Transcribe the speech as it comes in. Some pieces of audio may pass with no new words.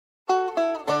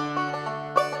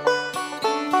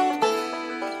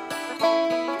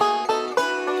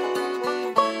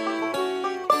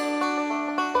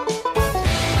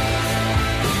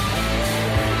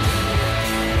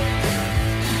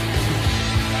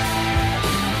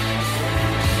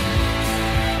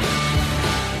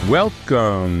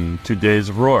Welcome to Days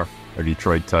of Roar, a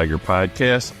Detroit Tiger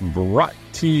podcast brought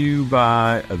to you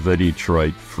by the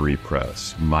Detroit Free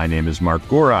Press. My name is Mark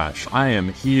Gorash. I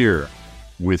am here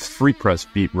with Free Press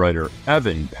beat writer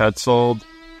Evan Petzold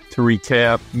to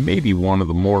recap maybe one of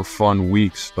the more fun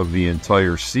weeks of the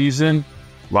entire season.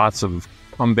 Lots of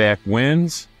comeback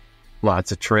wins,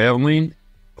 lots of traveling,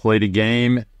 played a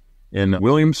game in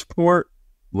Williamsport,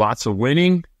 lots of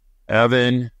winning.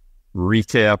 Evan,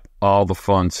 recap all the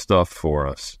fun stuff for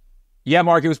us. Yeah,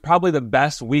 Mark, it was probably the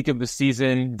best week of the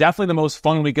season. Definitely the most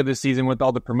fun week of the season with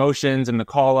all the promotions and the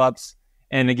call-ups.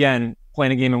 And again,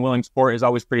 playing a game in Williamsport is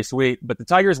always pretty sweet. But the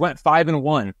Tigers went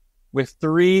 5-1 with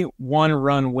 3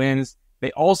 one-run wins.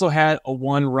 They also had a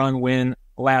 1-run win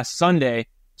last Sunday.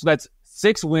 So that's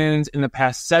 6 wins in the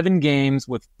past 7 games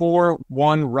with 4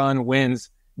 one-run wins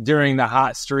during the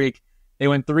hot streak. They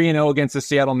went 3-0 against the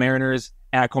Seattle Mariners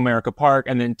at Comerica Park,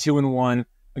 and then 2-1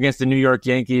 against the New York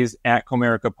Yankees at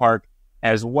Comerica Park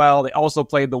as well. They also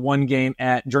played the one game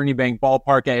at Journey Bank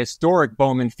Ballpark at historic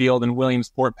Bowman Field in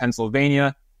Williamsport,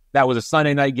 Pennsylvania. That was a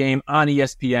Sunday night game on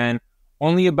ESPN.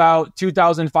 Only about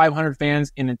 2,500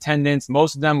 fans in attendance.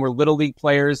 Most of them were Little League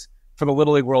players for the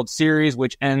Little League World Series,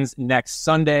 which ends next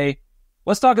Sunday.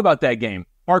 Let's talk about that game.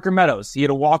 Parker Meadows, he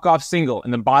had a walk-off single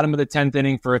in the bottom of the 10th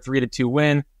inning for a 3-2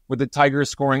 win, with the Tigers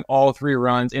scoring all 3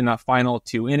 runs in the final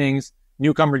 2 innings.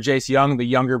 Newcomer Jace Jung, the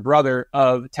younger brother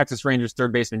of Texas Rangers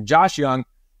third baseman Josh Jung,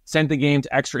 sent the game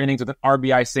to extra innings with an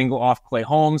RBI single off Clay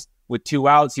Holmes. With 2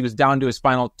 outs, he was down to his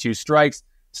final 2 strikes,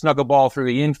 snuck a ball through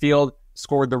the infield,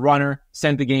 scored the runner,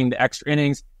 sent the game to extra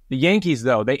innings. The Yankees,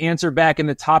 though, they answered back in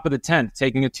the top of the 10th,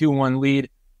 taking a 2-1 lead.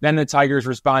 Then the Tigers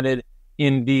responded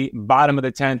in the bottom of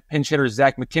the 10th. Pinch hitter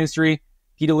Zach McKinstry,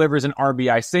 he delivers an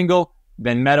RBI single.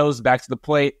 Then Meadows back to the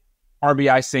plate,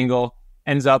 RBI single,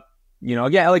 ends up,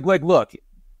 look,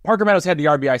 Parker Meadows had the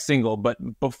RBI single, but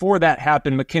before that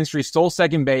happened, McKinstry stole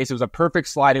second base. It was a perfect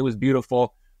slide. It was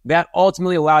beautiful. That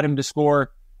ultimately allowed him to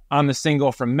score on the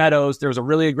single from Meadows. There was a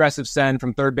really aggressive send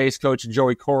from third base coach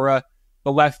Joey Cora.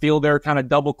 The left fielder kind of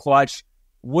double clutch.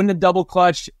 Wouldn't have double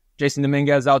clutched. Jason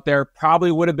Dominguez out there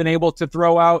probably would have been able to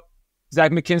throw out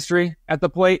Zach McKinstry at the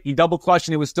plate. He double clutched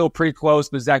and it was still pretty close,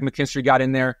 but Zach McKinstry got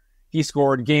in there. He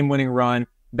scored game-winning run.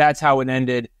 That's how it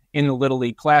ended in the Little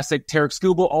League Classic. Tarek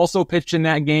Skubal also pitched in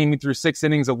that game. He threw 6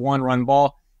 innings of 1-run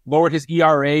ball, lowered his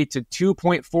ERA to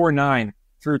 2.49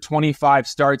 through 25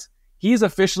 starts. He is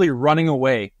officially running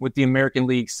away with the American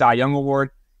League Cy Young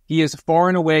Award. He is far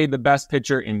and away the best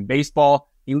pitcher in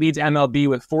baseball. He leads MLB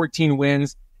with 14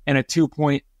 wins and a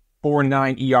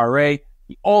 2.49 ERA.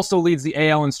 He also leads the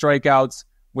AL in strikeouts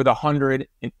with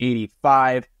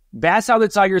 185. That's how the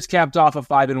Tigers capped off a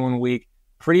 5-1 week.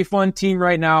 Pretty fun team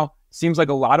right now. Seems like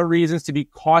a lot of reasons to be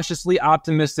cautiously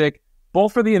optimistic,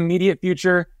 both for the immediate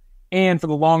future and for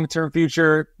the long-term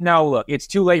future. Now, look, it's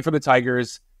too late for the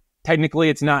Tigers. Technically,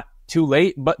 it's not too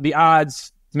late, but the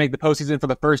odds to make the postseason for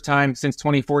the first time since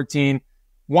 2014,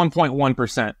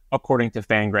 1.1%, according to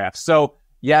Fangraphs. So,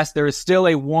 yes, there is still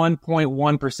a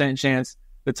 1.1% chance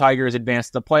the Tigers advance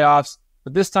to the playoffs.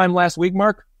 But this time last week,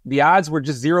 Mark, the odds were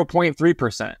just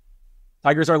 0.3%.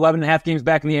 Tigers are 11.5 games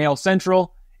back in the AL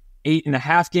Central,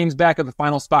 8.5 games back at the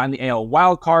final spot in the AL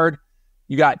Wild Card.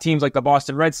 You got teams like the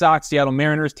Boston Red Sox, Seattle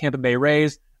Mariners, Tampa Bay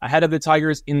Rays ahead of the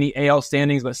Tigers in the AL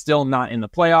standings, but still not in the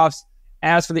playoffs.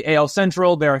 As for the AL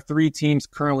Central, there are 3 teams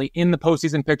currently in the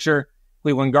postseason picture: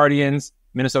 Cleveland Guardians,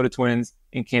 Minnesota Twins,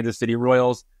 and Kansas City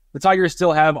Royals. The Tigers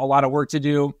still have a lot of work to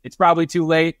do. It's probably too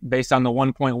late based on the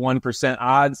 1.1%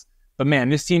 odds. But man,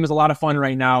 this team is a lot of fun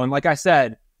right now. And like I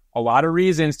said, a lot of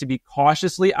reasons to be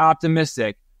cautiously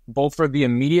optimistic, both for the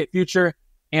immediate future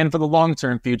and for the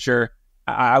long-term future.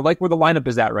 I like where the lineup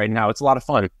is at right now. It's a lot of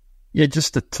fun. Yeah,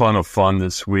 just a ton of fun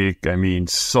this week. I mean,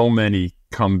 so many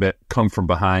come from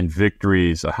behind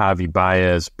victories. A Javi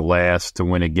Baez blast to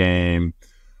win a game.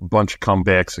 A bunch of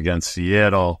comebacks against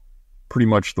Seattle. Pretty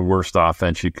much the worst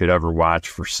offense you could ever watch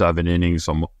for 7 innings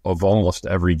of almost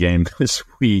every game this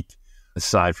week,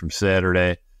 aside from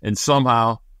Saturday. And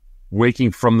somehow,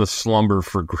 waking from the slumber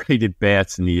for great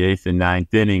at-bats in the 8th and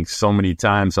 9th innings so many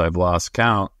times I've lost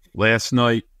count. Last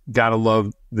night, gotta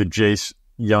love the Jace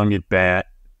Jung at-bat.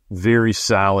 Very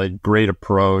solid, great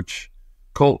approach.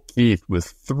 Colt Keith with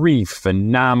 3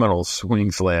 phenomenal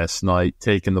swings last night,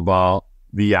 taking the ball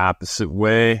the opposite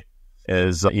way,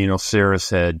 as Saris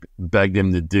had begged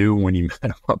him to do when he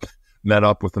met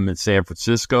up with him in San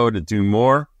Francisco to do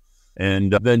more.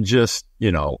 And then just,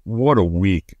 what a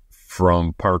week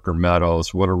from Parker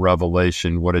Meadows. What a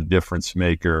revelation. What a difference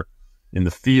maker in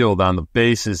the field, on the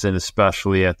bases, and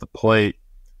especially at the plate.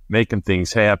 making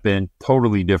things happen.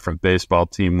 Totally different baseball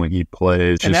team when he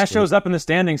plays. And that shows up in the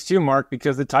standings too, Mark,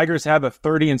 because the Tigers have a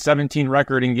 30-17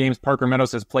 record in games Parker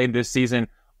Meadows has played this season.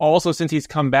 Also, since he's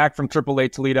come back from Triple-A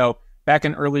Toledo back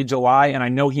in early July, and I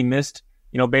know he missed,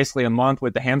 basically a month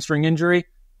with the hamstring injury,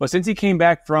 but since he came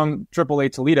back from Triple-A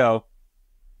Toledo,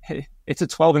 it's a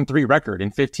 12-3 record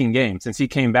in 15 games since he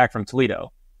came back from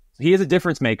Toledo. So he is a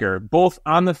difference maker, both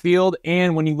on the field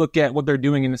and when you look at what they're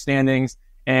doing in the standings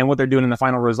and what they're doing in the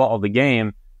final result of the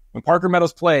game. When Parker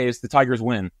Meadows plays, the Tigers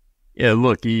win. Yeah,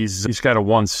 look, he's got a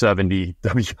 170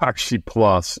 WRC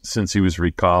plus since he was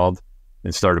recalled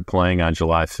and started playing on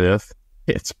July 5th.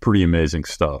 It's pretty amazing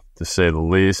stuff, to say the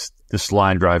least. This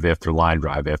line drive after line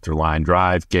drive after line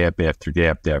drive, gap after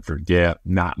gap after gap,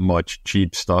 not much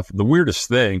cheap stuff. The weirdest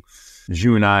thing is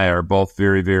you and I are both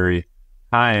very, very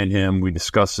high on him. We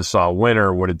discussed this all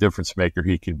winter, what a difference maker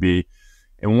he could be.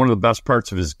 And one of the best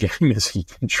parts of his game is he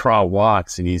can draw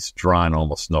walks, and he's drawn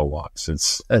almost no walks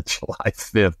since July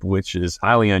 5th, which is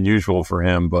highly unusual for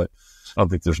him, but I don't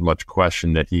think there's much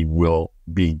question that he will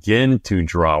begin to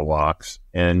draw walks.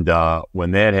 And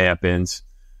when that happens,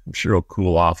 I'm sure he'll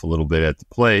cool off a little bit at the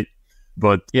plate.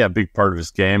 But, yeah, a big part of his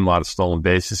game, a lot of stolen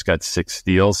bases, got 6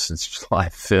 steals since July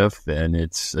 5th, and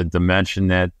it's a dimension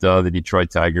that the Detroit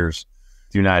Tigers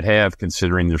do not have,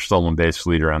 considering their stolen base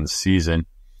leader on the season,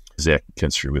 Zach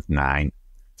Kinstry, with 9.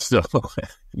 So,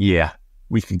 yeah,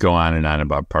 we could go on and on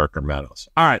about Parker Meadows.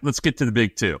 All right, let's get to the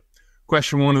big two.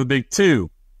 Question 1 of the big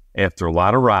two. After a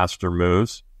lot of roster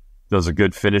moves, does a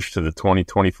good finish to the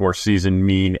 2024 season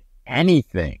mean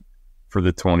anything for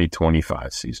the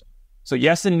 2025 season? So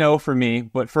yes and no for me,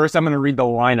 but first I'm going to read the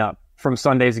lineup from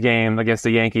Sunday's game against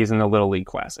the Yankees in the Little League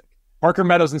Classic. Parker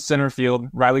Meadows in center field,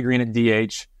 Riley Greene at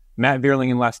DH, Matt Vierling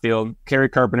in left field, Kerry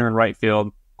Carpenter in right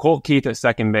field, Colt Keith at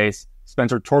second base,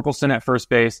 Spencer Torkelson at first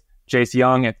base, Jace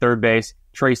Jung at third base,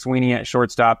 Trey Sweeney at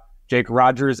shortstop, Jake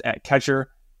Rogers at catcher,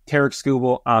 Tarek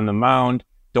Skubal on the mound.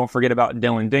 Don't forget about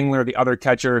Dylan Dingler, the other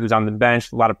catcher who's on the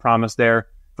bench. A lot of promise there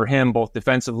for him, both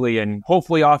defensively and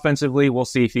hopefully offensively. We'll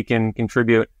see if he can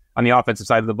contribute on the offensive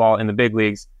side of the ball in the big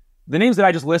leagues. The names that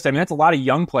I just listed, that's a lot of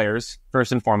young players,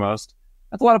 first and foremost.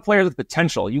 That's a lot of players with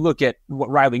potential. You look at what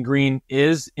Riley Greene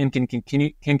is and can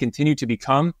continue to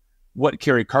become, what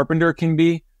Kerry Carpenter can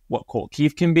be, what Colt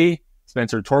Keith can be,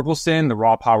 Spencer Torkelson, the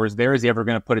raw powers there. Is he ever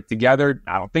going to put it together?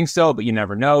 I don't think so, but you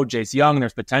never know. Jace Jung,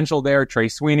 there's potential there. Trey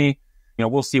Sweeney,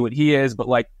 we'll see what he is. But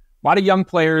a lot of young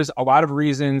players, a lot of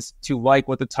reasons to like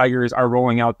what the Tigers are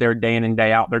rolling out there day in and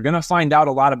day out. They're going to find out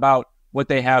a lot about what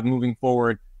they have moving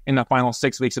forward in the final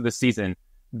 6 weeks of the season.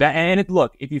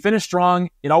 Look, if you finish strong,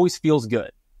 it always feels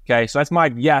good. Okay, so that's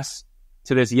my yes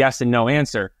to this yes and no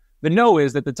answer. The no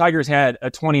is that the Tigers had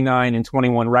a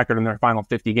 29-21 record in their final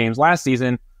 50 games last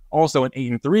season, also an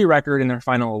 8-3 record in their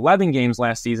final 11 games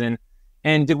last season.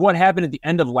 And did what happened at the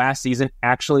end of last season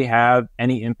actually have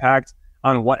any impact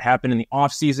on what happened in the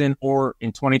offseason or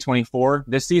in 2024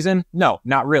 this season? No,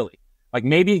 not really.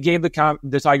 Maybe it gave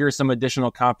the Tigers some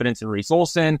additional confidence in Reese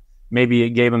Olson. Maybe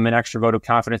it gave them an extra vote of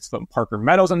confidence from Parker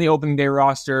Meadows on the opening day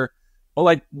roster.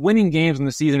 But winning games when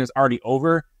the season is already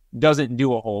over doesn't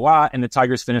do a whole lot. And the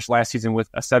Tigers finished last season with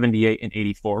a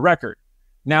 78-84 record.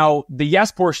 Now, the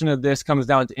yes portion of this comes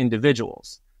down to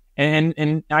individuals.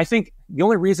 And I think the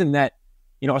only reason that,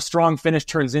 a strong finish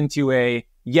turns into a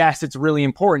yes, it's really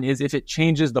important is if it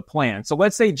changes the plan. So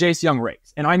let's say Jace Jung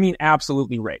rakes, and I mean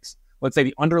absolutely rakes. Let's say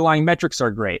the underlying metrics are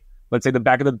great. Let's say the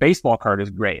back of the baseball card is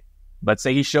great. Let's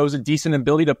say he shows a decent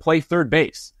ability to play third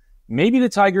base. Maybe the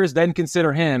Tigers then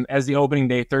consider him as the opening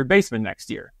day third baseman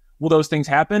next year. Will those things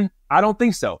happen? I don't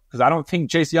think so, because I don't think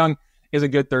Jace Jung is a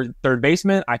good third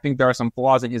baseman. I think there are some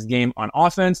flaws in his game on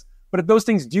offense. But if those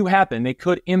things do happen, they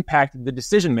could impact the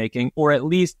decision-making or at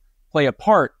least play a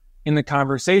part in the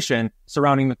conversation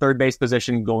surrounding the third base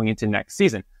position going into next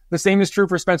season. The same is true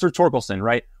for Spencer Torkelson,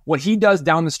 right? What he does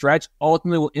down the stretch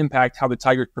ultimately will impact how the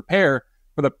Tigers prepare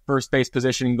for the first base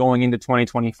position going into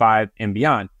 2025 and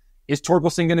beyond. Is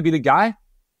Torkelson going to be the guy?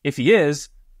 If he is,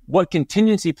 what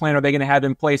contingency plan are they going to have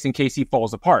in place in case he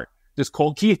falls apart? Does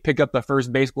Colt Keith pick up the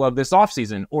first base glove this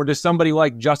offseason? Or does somebody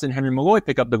like Justin Henry Malloy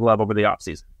pick up the glove over the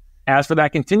offseason? As for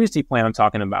that contingency plan I'm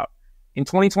talking about, in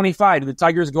 2025, do the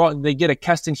Tigers go out and they get a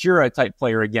Keston Hiura type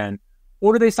player again?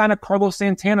 Or do they sign a Carlos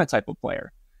Santana type of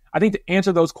player? I think to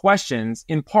answer those questions,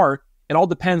 in part, it all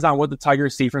depends on what the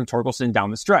Tigers see from Torkelson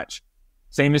down the stretch.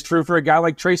 Same is true for a guy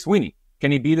like Trey Sweeney.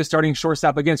 Can he be the starting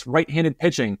shortstop against right-handed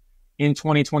pitching in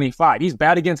 2025? He's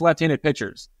bad against left-handed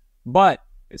pitchers. But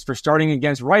as for starting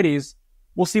against righties,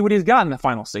 we'll see what he's got in the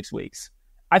final 6 weeks.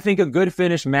 I think a good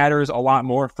finish matters a lot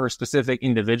more for specific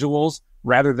individuals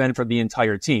rather than for the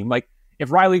entire team.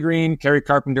 If Riley Greene, Kerry,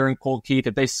 Carpenter, and Cole Keith,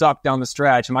 if they suck down the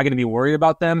stretch, am I going to be worried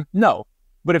about them? No.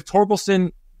 But if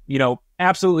Torkelson,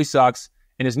 absolutely sucks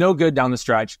and is no good down the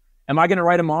stretch, am I going to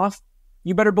write him off?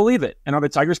 You better believe it. And are the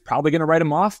Tigers probably going to write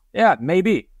him off? Yeah,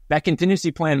 maybe. That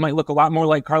contingency plan might look a lot more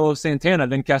like Carlos Santana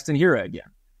than Keston Hiura again.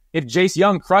 If Jace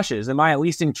Jung crushes, am I at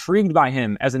least intrigued by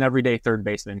him as an everyday third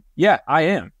baseman? Yeah, I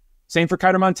am. Same for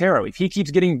Kiter Montero. If he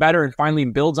keeps getting better and finally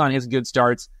builds on his good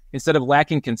starts instead of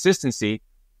lacking consistency,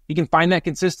 he can find that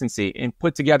consistency and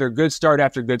put together good start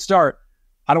after good start.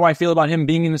 How do I feel about him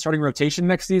being in the starting rotation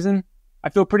next season? I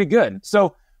feel pretty good.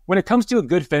 So when it comes to a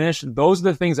good finish, those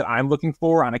are the things that I'm looking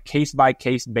for on a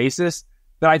case-by-case basis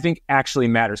that I think actually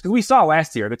matters. Because we saw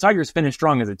last year, the Tigers finished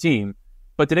strong as a team,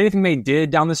 but did anything they did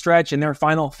down the stretch in their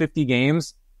final 50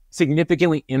 games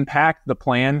significantly impact the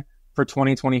plan for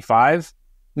 2025?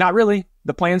 Not really.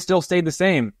 The plan still stayed the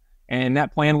same. And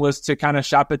that plan was to kind of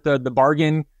shop at the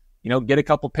bargain, get a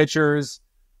couple pitchers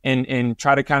and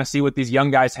try to kind of see what these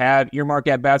young guys have. Earmark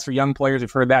at-bats for young players.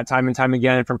 We've heard that time and time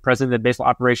again from President of Baseball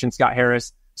Operations, Scott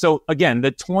Harris. So again,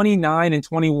 the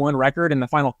 29-21 record in the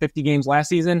final 50 games last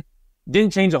season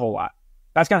didn't change a whole lot.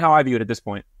 That's kind of how I view it at this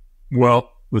point. Well,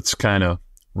 let's kind of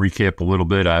recap a little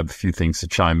bit. I have a few things to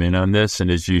chime in on this. And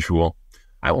as usual,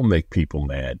 I will make people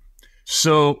mad.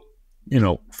 So,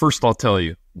 first I'll tell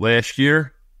you, last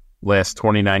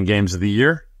 29 games of the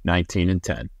year,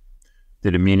 19-10.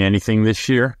 Did it mean anything this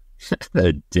year?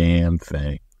 The damn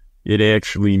thing. It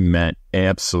actually meant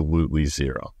absolutely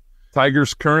zero.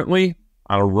 Tigers currently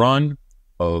on a run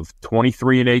of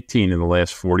 23-18 in the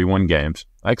last 41 games.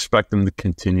 I expect them to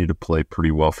continue to play pretty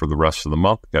well for the rest of the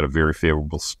month. Got a very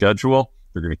favorable schedule.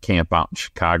 They're going to camp out in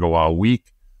Chicago all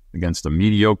week against a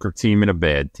mediocre team and a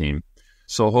bad team.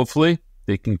 So hopefully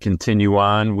they can continue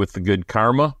on with the good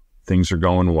karma. Things are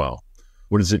going well.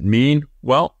 What does it mean?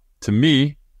 Well, to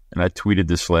me, and I tweeted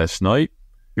this last night,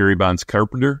 Kerry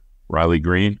Carpenter, Riley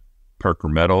Greene, Parker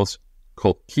Meadows,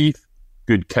 Cole Keith,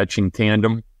 good catching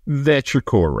tandem. That's your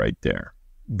core right there.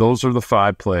 Those are the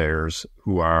 5 players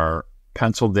who are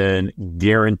penciled in,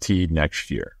 guaranteed next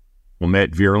year. Will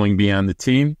Matt Vierling be on the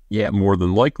team? Yeah, more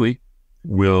than likely.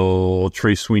 Will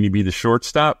Trey Sweeney be the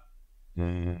shortstop?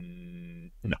 No.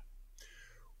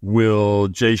 Will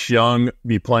Jace Jung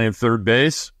be playing third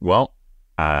base? Well,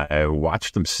 I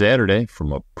watched him Saturday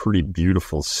from a pretty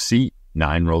beautiful seat,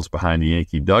 9 rows behind the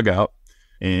Yankee dugout.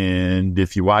 And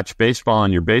if you watch baseball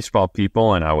and you're baseball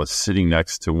people, and I was sitting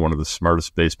next to one of the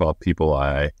smartest baseball people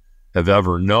I have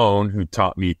ever known, who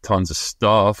taught me tons of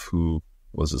stuff, who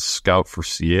was a scout for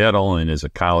Seattle and is a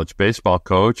college baseball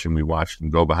coach, and we watched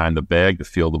him go behind the bag to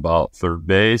field the ball at third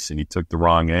base, and he took the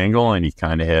wrong angle, and he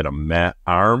kind of had a mat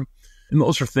arm. And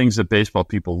those are things that baseball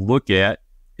people look at.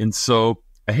 And so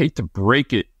I hate to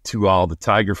break it to all the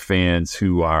Tiger fans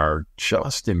who are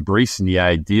just embracing the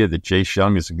idea that Jace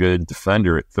Jung is a good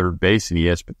defender at third base and he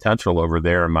has potential over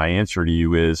there. And my answer to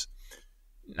you is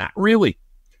not really.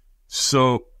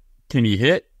 So can he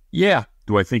hit? Yeah.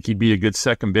 Do I think he'd be a good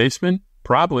second baseman?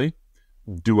 Probably.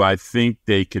 Do I think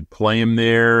they could play him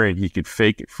there and he could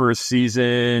fake it for a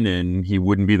season and he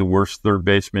wouldn't be the worst third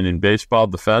baseman in baseball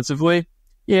defensively?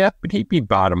 Yeah, but he'd be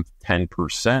bottom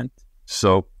 10%.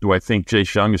 So do I think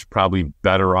Jace Jung is probably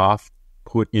better off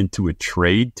put into a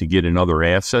trade to get another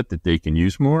asset that they can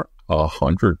use more?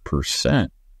 100%.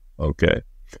 Okay.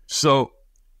 So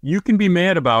you can be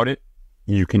mad about it.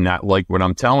 You can not like what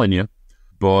I'm telling you.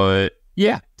 But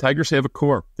yeah, Tigers have a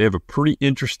core. They have a pretty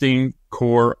interesting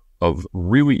core of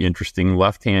really interesting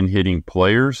left-hand hitting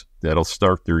players that'll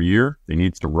start their year. They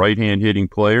need some right-hand hitting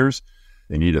players.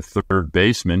 They need a third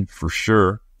baseman for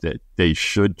sure that they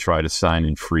should try to sign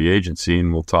in free agency,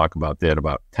 and we'll talk about that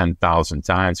about 10,000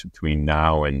 times between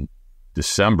now and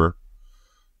December.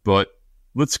 But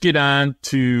let's get on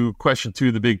to question 2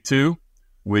 of the big 2,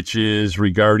 which is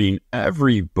regarding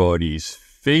everybody's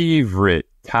favorite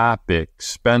topic,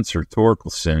 Spencer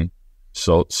Torkelson.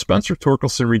 So Spencer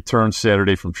Torkelson returned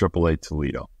Saturday from Triple-A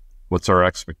Toledo. What's our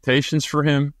expectations for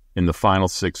him in the final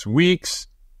 6 weeks?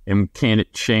 And can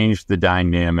it change the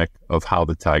dynamic of how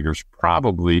the Tigers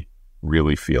probably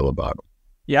really feel about him?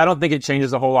 Yeah, I don't think it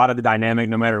changes a whole lot of the dynamic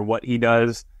no matter what he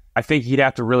does. I think he'd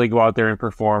have to really go out there and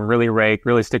perform, really rake,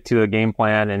 really stick to the game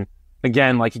plan. And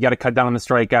again, you got to cut down on the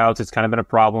strikeouts. It's kind of been a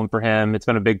problem for him. It's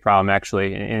been a big problem,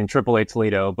 actually, in Triple-A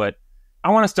Toledo. But I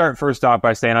want to start first off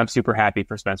by saying I'm super happy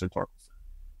for Spencer Torkelson.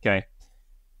 Okay.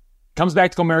 Comes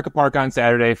back to Comerica Park on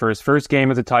Saturday for his first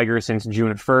game as a Tiger since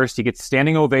June 1st. He gets a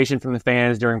standing ovation from the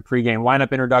fans during pregame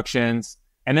lineup introductions.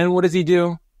 And then what does he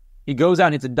do? He goes out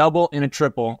and hits a double and a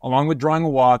triple, along with drawing a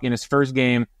walk in his first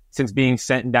game since being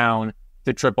sent down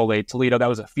to Triple-A Toledo. That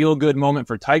was a feel-good moment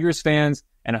for Tigers fans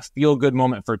and a feel-good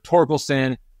moment for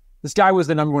Torkelson. This guy was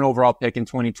the number 1 overall pick in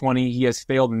 2020. He has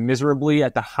failed miserably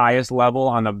at the highest level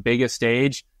on the biggest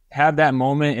stage. To have that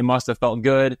moment, it must have felt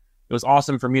good. It was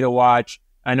awesome for me to watch.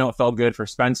 I know it felt good for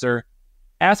Spencer.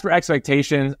 As for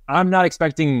expectations, I'm not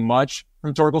expecting much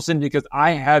from Torkelson because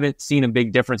I haven't seen a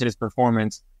big difference in his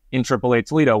performance in Triple-A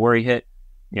Toledo, where he hit,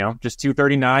 just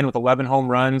 239 with 11 home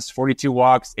runs, 42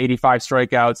 walks, 85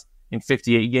 strikeouts in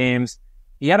 58 games.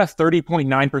 He had a 30.9%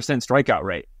 strikeout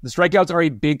rate. The strikeouts are a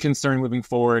big concern moving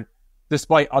forward.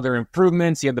 Despite other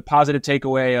improvements, he had the positive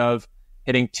takeaway of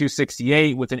hitting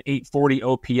 268 with an 840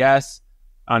 OPS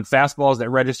on fastballs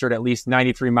that registered at least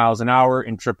 93 miles an hour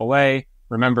in AAA.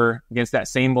 Remember, against that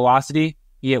same velocity,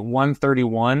 he hit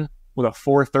 131 with a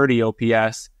 430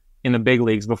 OPS in the big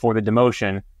leagues before the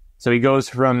demotion. So he goes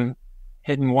from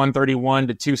hitting 131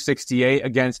 to 268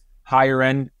 against higher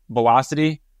end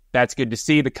velocity. That's good to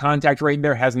see. The contact rate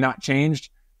there has not changed.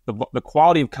 The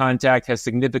quality of contact has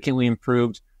significantly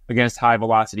improved against high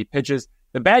velocity pitches.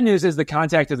 The bad news is the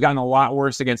contact has gotten a lot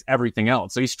worse against everything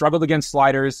else. So he struggled against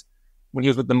sliders when he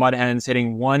was with the Mud Hens,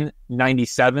 hitting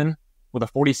 197 with a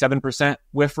 47%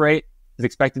 whiff rate. His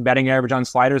expected batting average on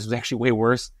sliders was actually way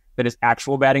worse than his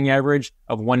actual batting average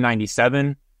of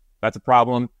 197. That's a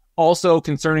problem. Also,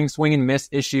 concerning swing and miss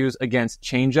issues against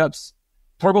changeups.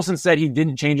 Torkelson said he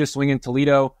didn't change his swing in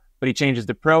Toledo, but he changed his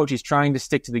approach. He's trying to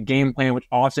stick to the game plan, which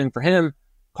often for him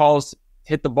calls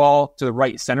hit the ball to the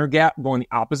right center gap, going the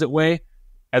opposite way,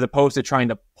 as opposed to trying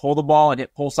to pull the ball and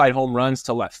hit pull side home runs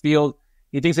to left field.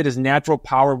 He thinks that his natural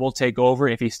power will take over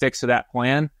if he sticks to that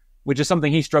plan, which is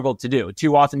something he struggled to do.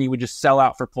 Too often he would just sell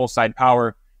out for pull side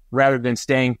power rather than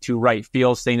staying to right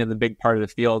field, staying to the big part of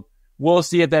the field. We'll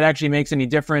see if that actually makes any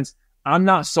difference. I'm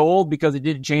not sold because it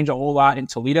didn't change a whole lot in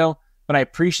Toledo, but I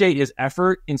appreciate his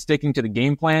effort in sticking to the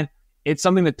game plan. It's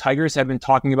something the Tigers have been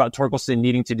talking about Torkelson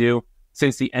needing to do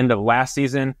since the end of last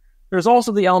season. There's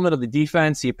also the element of the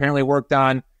defense. He apparently worked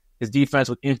on his defense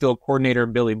with infield coordinator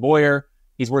Billy Boyer.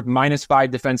 He's worth -5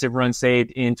 defensive runs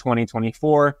saved in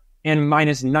 2024 and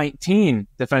 -19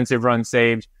 defensive runs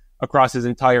saved across his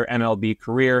entire MLB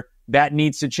career. That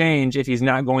needs to change if he's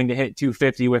not going to hit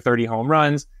 250 with 30 home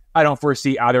runs. I don't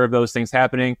foresee either of those things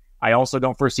happening. I also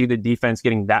don't foresee the defense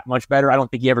getting that much better. I don't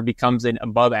think he ever becomes an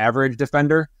above average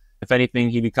defender. If anything,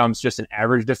 he becomes just an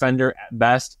average defender at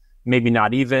best, maybe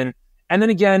not even. And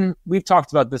then again, we've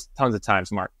talked about this tons of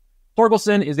times, Mark.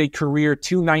 Torkelson is a career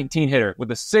 219 hitter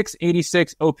with a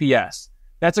 686 OPS.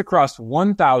 That's across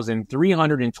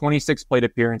 1,326 plate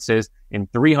appearances in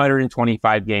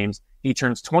 325 games. He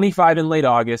turns 25 in late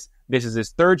August. This is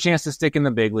his third chance to stick in the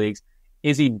big leagues.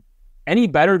 Is he any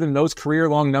better than those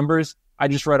career-long numbers I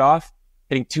just read off,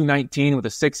 hitting 219 with a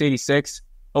 686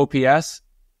 OPS?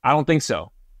 I don't think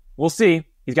so. We'll see.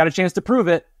 He's got a chance to prove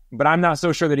it, but I'm not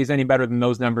so sure that he's any better than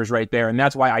those numbers right there, and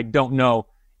that's why I don't know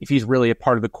if he's really a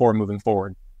part of the core moving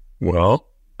forward. Well,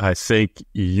 I think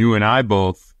you and I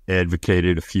both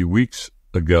advocated a few weeks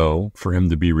ago for him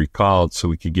to be recalled so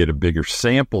we could get a bigger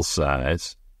sample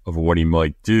size of what he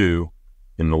might do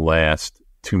in the last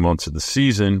 2 months of the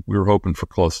season. We were hoping for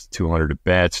close to 200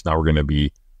 at-bats. Now we're going to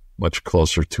be much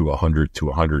closer to 100 to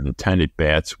 110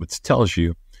 at-bats, which tells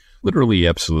you literally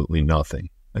absolutely nothing.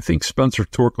 I think Spencer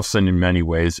Torkelson in many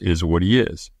ways is what he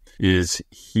is. Is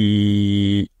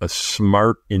he a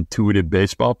smart, intuitive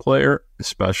baseball player,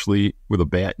 especially with a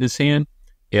bat in his hand?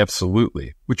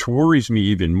 Absolutely, which worries me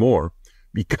even more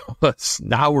because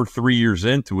now we're 3 years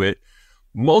into it.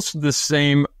 Most of the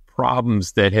same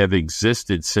problems that have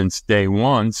existed since day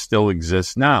one still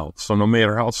exist now. So no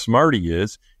matter how smart he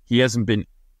is, he hasn't been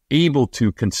able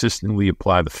to consistently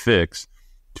apply the fix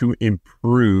to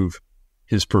improve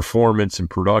his performance and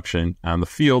production on the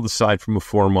field, aside from a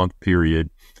 4-month period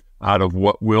out of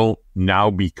what will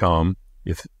now become,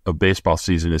 if a baseball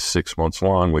season is 6 months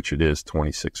long, which it is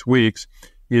 26 weeks,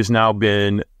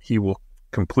 he will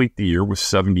complete the year with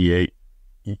 78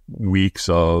 weeks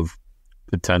of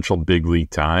potential big league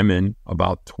time, and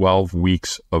about 12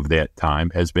 weeks of that time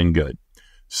has been good.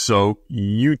 So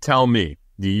you tell me,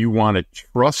 do you want to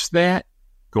trust that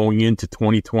going into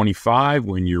 2025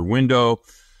 when your window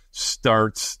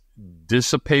starts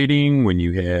dissipating, when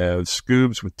you have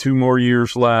Scoobs with 2 more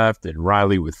years left and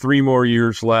Riley with 3 more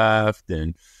years left?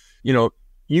 And,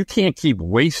 you can't keep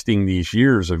wasting these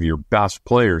years of your best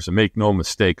players, and make no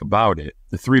mistake about it.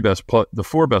 The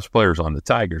 4 best players on the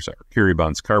Tigers are Kerry,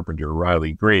 Carpenter,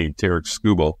 Riley, Greene, Tarek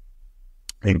Skubal,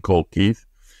 and Cole Keith.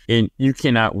 And you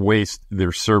cannot waste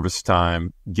their service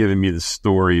time giving me the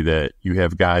story that you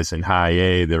have guys in high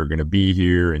A that are going to be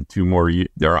here in 2 more years.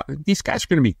 These guys are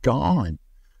going to be gone.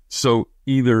 So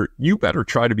either you better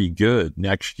try to be good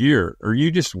next year, or you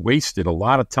just wasted a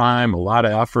lot of time, a lot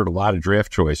of effort, a lot of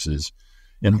draft choices,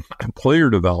 and player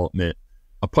development,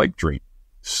 a pipe dream.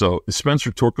 So is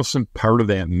Spencer Torkelson part of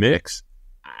that mix?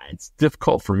 It's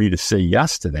difficult for me to say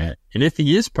yes to that. And if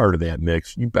he is part of that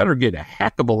mix, you better get a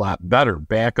heck of a lot better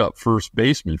backup first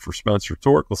baseman for Spencer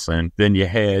Torkelson than you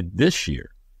had this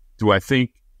year. Do I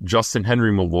think Justin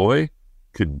Henry Malloy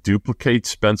could duplicate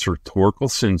Spencer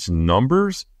Torkelson's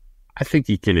numbers? I think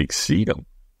he can exceed them.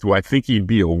 Do I think he'd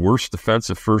be a worse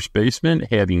defensive first baseman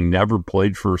having never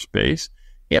played first base?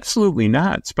 Absolutely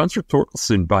not. Spencer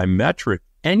Torkelson, by metric,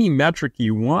 any metric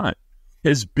you want,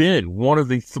 has been one of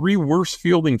the 3 worst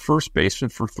fielding first basemen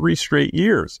for 3 straight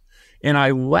years. And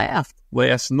I laughed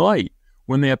last night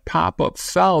when that pop-up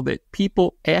fell that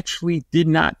people actually did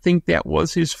not think that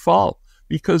was his fault,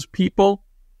 because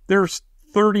there's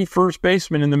 30 first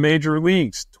basemen in the major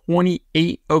leagues.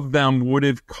 28 of them would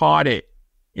have caught it.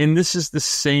 And this is the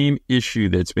same issue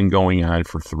that's been going on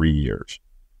for 3 years.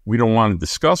 We don't want to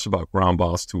discuss about ground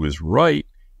balls to his right.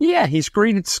 Yeah, he's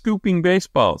great at scooping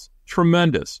baseballs.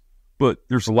 Tremendous. But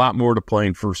there's a lot more to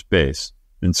playing first base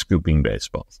than scooping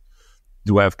baseballs.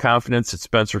 Do I have confidence that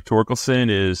Spencer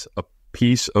Torkelson is a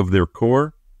piece of their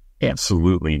core?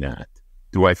 Absolutely not.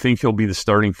 Do I think he'll be the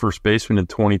starting first baseman in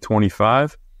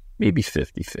 2025? Maybe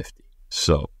 50-50.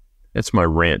 So that's my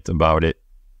rant about it.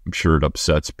 I'm sure it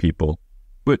upsets people.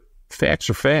 But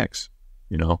facts are facts.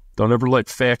 Don't ever let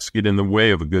facts get in the way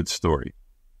of a good story.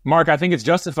 Mark, I think it's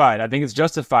justified.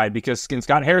 Because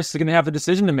Scott Harris is going to have the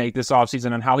decision to make this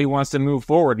offseason on how he wants to move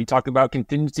forward. He talked about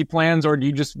contingency plans, or do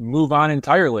you just move on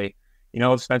entirely?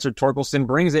 If Spencer Torkelson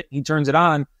brings it, he turns it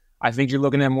on. I think you're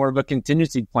looking at more of a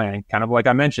contingency plan, kind of like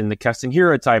I mentioned, the Keston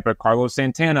Hiura type or Carlos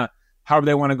Santana, however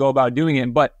they want to go about doing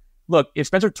it. But look, if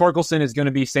Spencer Torkelson is going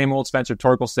to be same old Spencer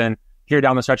Torkelson here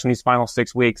down the stretch in these final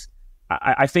 6 weeks,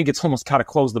 I think it's almost got to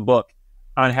close the book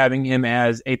on having him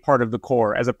as a part of the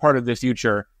core, as a part of the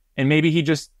future. And maybe he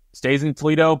just stays in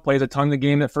Toledo, plays a ton of the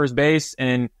game at first base,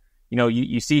 and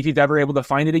you see if he's ever able to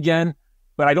find it again.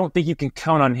 But I don't think you can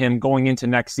count on him going into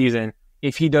next season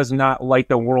if he does not light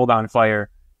the world on fire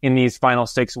in these final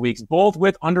 6 weeks, both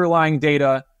with underlying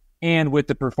data and with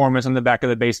the performance on the back of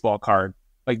the baseball card.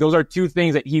 Like, those are 2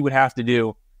 things that he would have to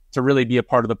do to really be a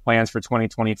part of the plans for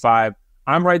 2025.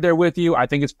 I'm right there with you. I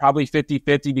think it's probably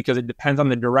 50-50 because it depends on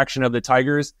the direction of the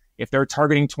Tigers. If they're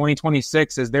targeting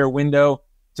 2026 as their window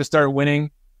to start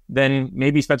winning, then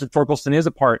maybe Spencer Torkelson is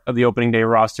a part of the opening day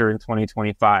roster in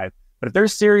 2025. But if they're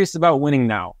serious about winning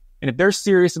now, and if they're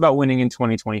serious about winning in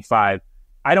 2025,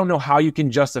 I don't know how you can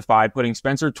justify putting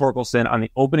Spencer Torkelson on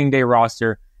the opening day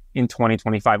roster in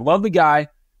 2025. Love the guy.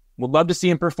 Would love to see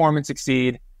him perform and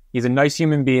succeed. He's a nice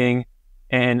human being.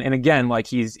 And again,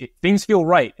 things feel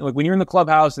right. Like, when you're in the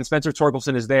clubhouse and Spencer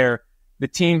Torkelson is there, the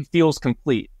team feels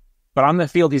complete. But on the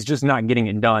field, he's just not getting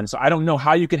it done. So I don't know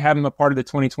how you could have him a part of the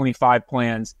 2025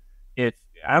 plans. I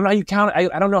don't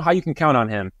know how you can count on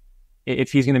him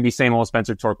if he's going to be same old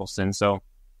Spencer Torkelson. So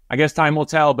I guess time will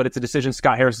tell, but it's a decision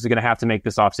Scott Harris is going to have to make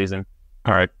this offseason.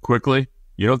 All right, quickly.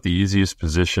 The easiest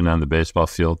position on the baseball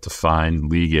field to find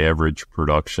league average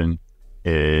production,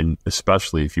 and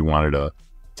especially if you wanted to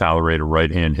tolerate a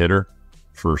right-hand hitter,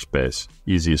 first base.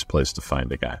 Easiest place to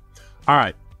find a guy. All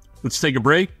right, let's take a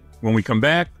break. When we come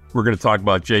back, we're going to talk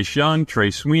about Jace Jung,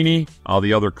 Trey Sweeney, all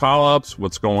the other call-ups,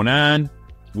 what's going on.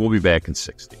 We'll be back in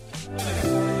 60.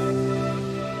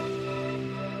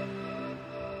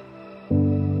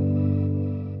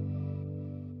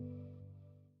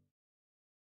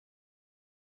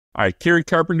 All right, Kerry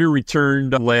Carpenter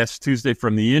returned last Tuesday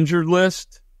from the injured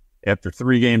list after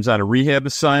 3 games on a rehab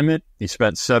assignment. He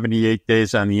spent 78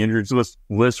 days on the injured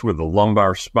list with a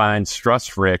lumbar spine stress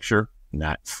fracture.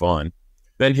 Not fun.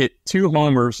 Then hit 2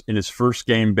 homers in his first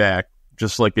game back,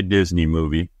 just like a Disney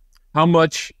movie. How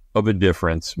much of a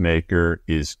difference maker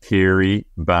is Kerry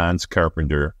Bonds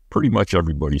Carpenter? Pretty much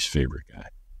everybody's favorite guy.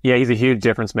 Yeah, he's a huge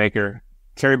difference maker.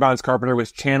 Kerry Bonds Carpenter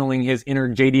was channeling his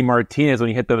inner JD Martinez when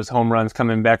he hit those home runs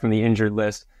coming back from the injured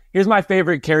list. Here's my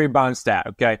favorite Kerry Bonds stat,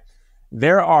 okay?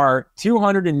 There are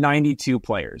 292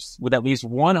 players with at least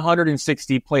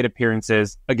 160 plate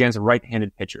appearances against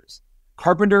right-handed pitchers.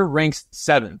 Carpenter ranks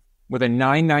 7th with a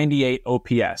 998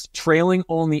 OPS, trailing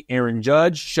only Aaron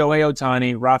Judge, Shohei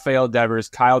Ohtani, Rafael Devers,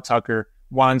 Kyle Tucker,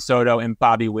 Juan Soto, and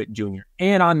Bobby Witt Jr.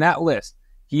 And on that list,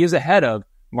 he is ahead of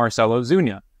Marcell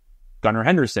Ozuna, Gunnar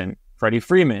Henderson, Freddie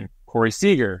Freeman, Corey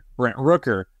Seager, Brent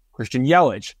Rooker, Christian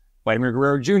Yelich, Vladimir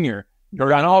Guerrero Jr.,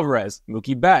 Yordan Alvarez,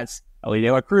 Mookie Betts, Ellie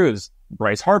De La Cruz,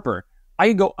 Bryce Harper. I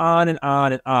could go on and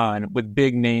on and on with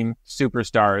big-name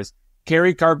superstars.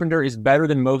 Kerry Carpenter is better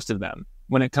than most of them.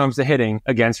 when it comes to hitting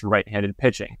against right-handed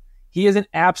pitching. He is an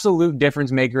absolute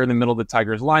difference maker in the middle of the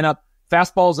Tigers lineup.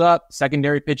 Fastballs up,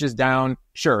 secondary pitches down.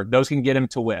 Sure, those can get him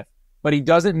to whiff. But he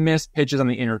doesn't miss pitches on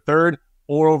the inner third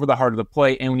or over the heart of the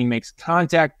plate. And when he makes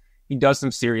contact, he does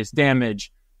some serious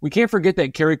damage. We can't forget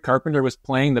that Kerry Carpenter was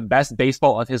playing the best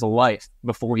baseball of his life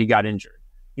before he got injured.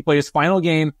 He played his final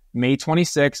game May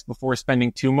 26th before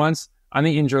spending 2 months on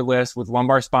the injured list with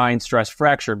lumbar spine stress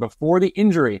fracture. Before the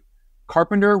injury,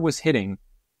 Carpenter was hitting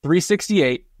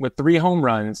 .368 with 3 home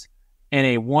runs and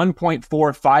a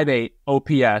 1.458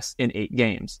 OPS in 8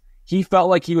 games. He felt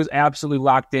like he was absolutely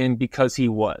locked in because he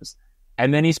was.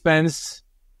 And then he spends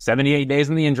 78 days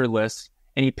on the injured list,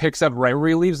 and he picks up right where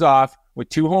he leaves off with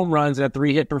 2 home runs and a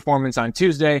 3-hit performance on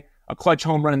Tuesday, a clutch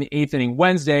home run in the 8th inning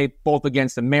Wednesday, both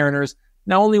against the Mariners.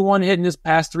 Not only 1 hit in his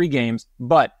past 3 games,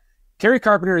 but Kerry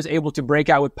Carpenter is able to break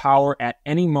out with power at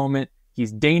any moment.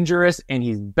 He's dangerous, and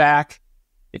he's back.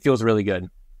 It feels really good.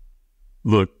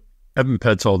 Look, Evan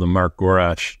Petzold and Mark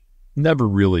Gorash, never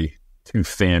really too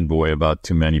fanboy about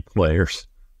too many players.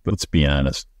 But let's be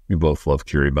honest, we both love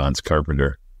Kerry Bonds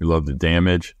Carpenter. We love the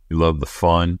damage. We love the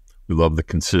fun. We love the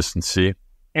consistency.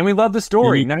 And we love the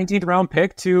story. 19th round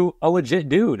pick to a legit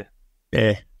dude.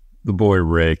 The boy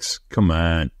rakes. Come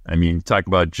on. I mean, talk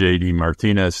about J.D.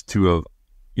 Martinez,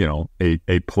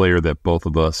 a player that both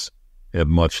of us have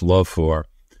much love for.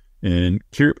 And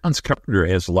Kerry Bonds Carpenter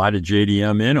has a lot of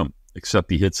JDM in him,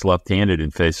 except he hits left-handed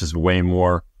and faces way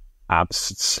more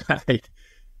opposite side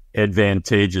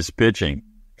advantageous pitching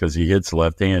because he hits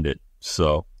left-handed.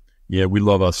 So, yeah, we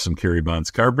love us some Kerry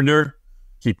Bonds Carpenter.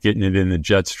 Keep getting it in the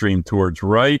jet stream towards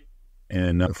right,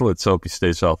 and let's hope he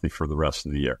stays healthy for the rest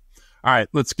of the year. All right,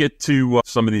 let's get to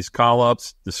some of these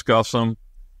call-ups, discuss them,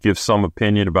 give some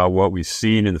opinion about what we've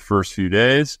seen in the first few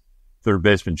days. Third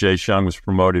baseman Jace Jung was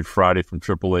promoted Friday from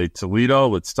Triple-A Toledo.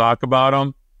 Let's talk about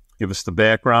him. Give us the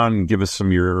background and give us some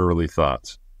of your early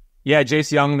thoughts. Yeah,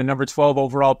 Jace Jung, the number 12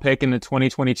 overall pick in the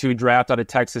 2022 draft out of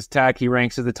Texas Tech. He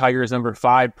ranks as the Tigers' number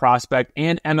 5 prospect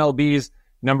and MLB's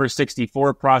number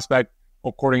 64 prospect,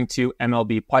 according to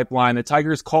MLB Pipeline. The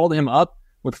Tigers called him up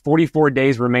with 44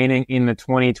 days remaining in the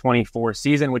 2024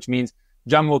 season, which means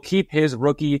Jung will keep his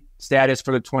rookie status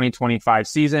for the 2025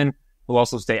 season. He'll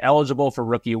also stay eligible for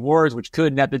rookie awards, which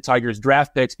could net the Tigers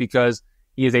draft picks because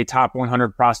he is a top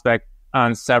 100 prospect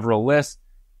on several lists.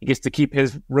 He gets to keep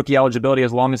his rookie eligibility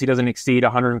as long as he doesn't exceed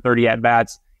 130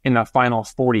 at-bats in the final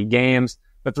 40 games.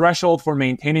 The threshold for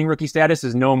maintaining rookie status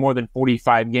is no more than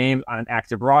 45 games on an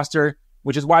active roster,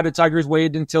 which is why the Tigers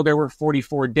waited until there were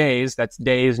 44 days, that's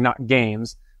days, not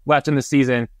games, left in the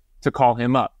season to call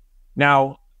him up.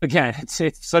 Now, again, it's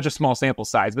such a small sample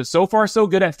size, but so far so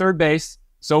good at third base.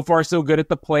 So far so good at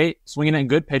the plate, swinging at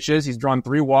good pitches. He's drawn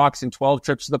 3 walks and 12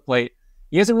 trips to the plate.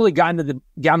 He hasn't really gotten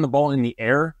the ball in the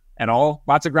air at all.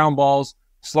 Lots of ground balls,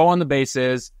 slow on the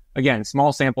bases. Again,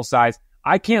 small sample size.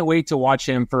 I can't wait to watch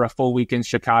him for a full week in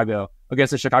Chicago against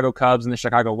the Chicago Cubs and the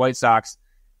Chicago White Sox.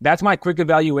 That's my quick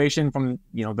evaluation from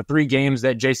the 3 games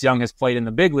that Jace Jung has played in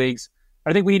the big leagues.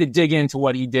 I think we need to dig into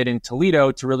what he did in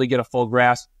Toledo to really get a full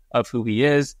grasp of who he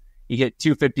is. He hit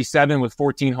 .257 with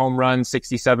 14 home runs,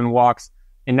 67 walks,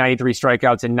 and 93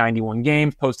 strikeouts in 91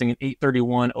 games, posting an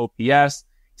 .831 OPS.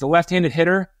 He's a left-handed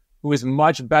hitter who is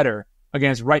much better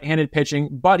against right-handed pitching,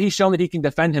 but he's shown that he can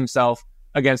defend himself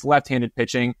against left-handed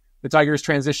pitching. The Tigers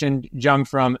transitioned Jung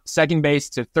from second base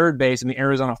to third base in the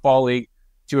Arizona Fall League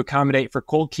to accommodate for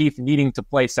Cole Keith needing to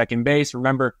play second base.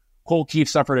 Remember, Cole Keith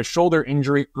suffered a shoulder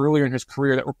injury earlier in his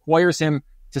career that requires him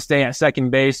to stay at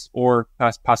second base or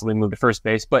possibly move to first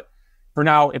base. But for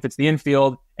now, if it's the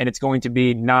infield and it's going to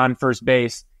be non-first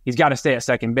base, he's got to stay at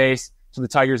second base. So the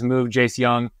Tigers moved Jace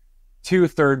Jung to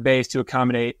third base to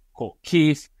accommodate Cole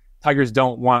Keith. Tigers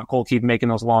don't want Cole Keith making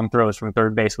those long throws from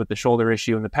third base with the shoulder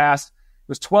issue in the past. It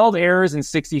was 12 errors in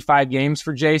 65 games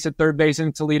for Jace at third base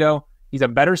in Toledo. He's a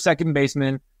better second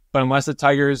baseman, but unless the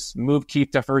Tigers move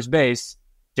Keith to first base,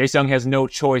 Jace Jung has no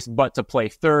choice but to play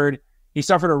third. He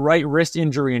suffered a right wrist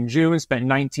injury in June, spent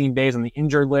 19 days on the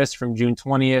injured list from June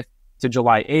 20th to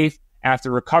July 8th.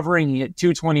 After recovering, he hit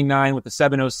 .229 with a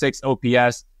 .706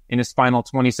 OPS in his final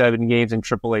 27 games in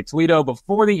Triple-A Toledo.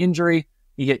 Before the injury,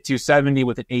 he hit .270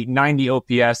 with an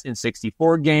 .890 OPS in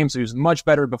 64 games. So he was much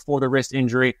better before the wrist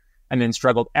injury and then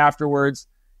struggled afterwards.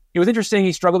 It was interesting.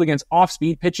 He struggled against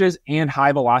off-speed pitches and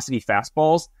high-velocity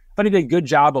fastballs. I thought he did a good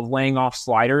job of laying off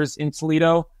sliders in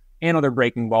Toledo and other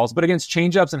breaking balls. But against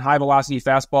changeups and high-velocity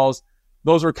fastballs,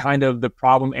 those were kind of the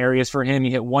problem areas for him.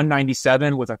 He hit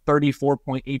 .197 with a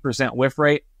 34.8% whiff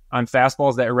rate on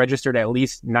fastballs that registered at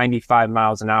least 95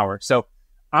 miles an hour. So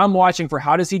I'm watching for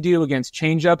how does he do against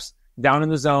changeups down in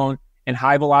the zone and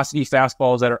high velocity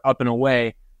fastballs that are up and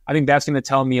away, I think that's going to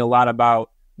tell me a lot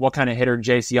about what kind of hitter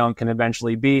Jace Jung can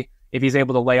eventually be. If he's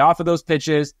able to lay off of those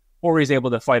pitches or he's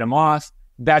able to fight them off,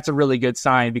 that's a really good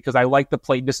sign because I like the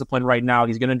plate discipline right now.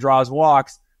 He's going to draw his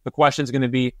walks. The question is going to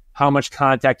be how much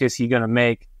contact is he going to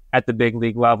make at the big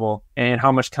league level and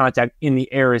how much contact in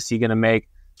the air is he going to make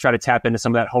to try to tap into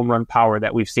some of that home run power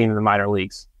that we've seen in the minor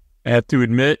leagues. I have to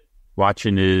admit,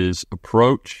 watching his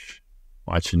approach,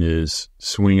 watching his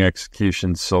swing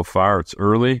execution so far, it's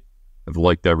early. I've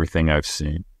liked everything I've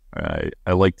seen.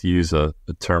 I like to use a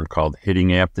term called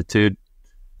hitting aptitude.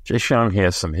 Jace Jung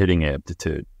has some hitting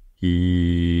aptitude.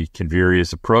 He can vary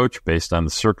his approach based on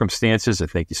the circumstances. I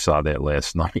think you saw that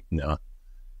last night in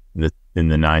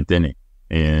the ninth inning.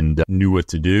 And knew what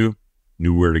to do,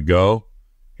 knew where to go,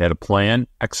 had a plan,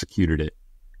 executed it.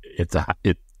 It's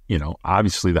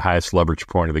obviously the highest leverage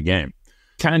point of the game.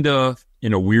 Kind of,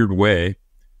 in a weird way,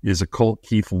 is a Colt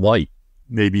Keith light.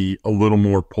 Maybe a little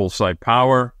more pull side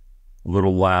power, a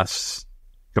little less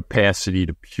capacity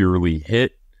to purely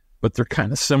hit, but they're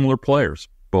kind of similar players.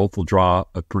 Both will draw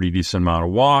a pretty decent amount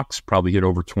of walks, probably hit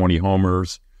over 20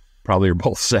 homers, probably are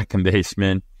both second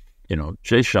basemen.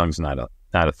 Jace Jung's not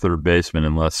a third baseman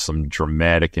unless some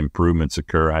dramatic improvements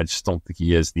occur. I just don't think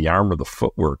he has the arm or the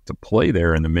footwork to play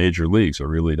there in the major leagues. I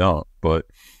really don't. But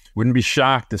wouldn't be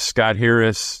shocked if Scott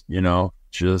Harris,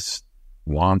 just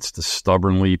wants to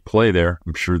stubbornly play there.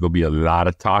 I'm sure there'll be a lot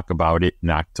of talk about it in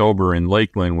October in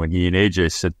Lakeland when he and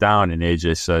AJ sit down and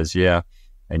AJ says, yeah,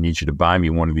 I need you to buy me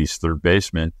one of these third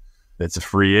basemen that's a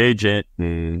free agent.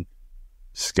 And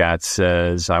Scott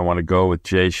says, I want to go with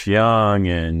Jace Jung.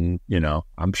 And,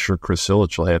 I'm sure Chris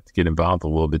Ilitch will have to get involved a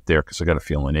little bit there because I got a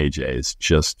feeling AJ is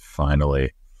just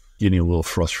finally getting a little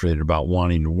frustrated about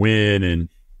wanting to win and,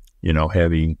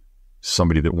 having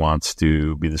somebody that wants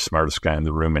to be the smartest guy in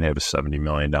the room and have a $70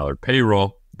 million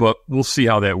payroll. But we'll see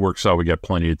how that works out. We got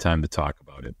plenty of time to talk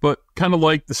about it. But kind of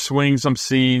like the swings I'm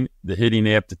seeing, the hitting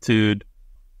aptitude,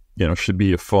 should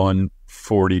be a fun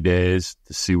 40 days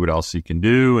to see what else he can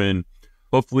do. And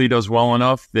hopefully he does well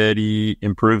enough that he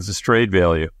improves his trade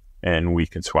value and we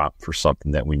can swap for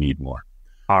something that we need more.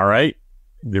 All right.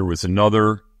 There was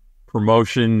another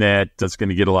promotion that's going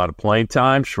to get a lot of playing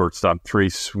time. Shortstop Trey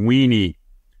Sweeney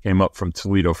came up from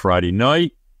Toledo Friday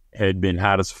night, had been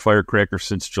hot as a firecracker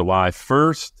since July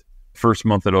 1st. First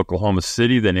month at Oklahoma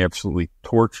City, then absolutely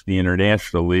torched the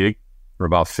International League for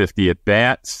about 50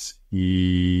 at-bats.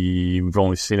 We've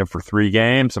only seen him for 3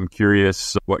 games. I'm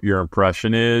curious what your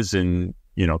impression is and,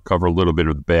 cover a little bit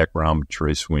of the background with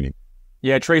Trey Sweeney.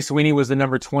 Yeah, Trey Sweeney was the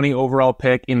number 20 overall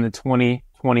pick in the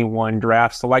 2021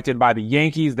 draft, selected by the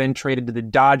Yankees, then traded to the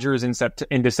Dodgers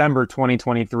in December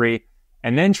 2023,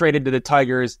 and then traded to the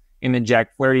Tigers in the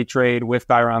Jack Flaherty trade with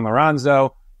Byron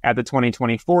Lorenzo at the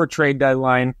 2024 trade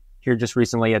deadline here just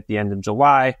recently at the end of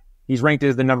July. He's ranked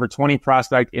as the number 20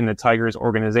 prospect in the Tigers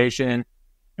organization.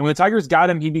 And when the Tigers got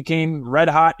him, he became red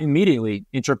hot immediately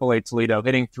in Triple-A Toledo,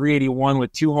 hitting .381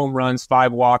 with 2 home runs,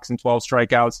 5 walks, and 12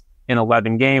 strikeouts in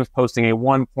 11 games, posting a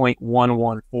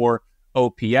 1.114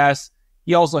 OPS.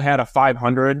 He also had a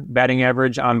 .500 batting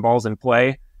average on balls in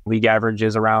play. League average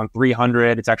is around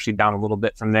 300. It's actually down a little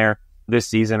bit from there this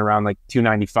season, around like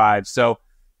 295. So,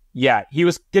 yeah, he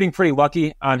was getting pretty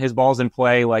lucky on his balls in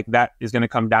play. Like, that is going to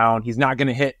come down. He's not going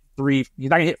to hit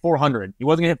 400. He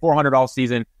wasn't going to hit 400 all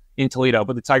season in Toledo,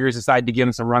 but the Tigers decided to give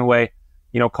him some runway,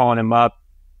 calling him up.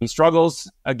 He struggles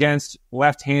against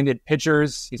left-handed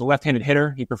pitchers. He's a left-handed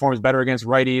hitter. He performs better against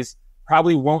righties.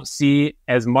 Probably won't see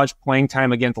as much playing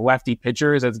time against lefty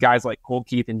pitchers as guys like Colt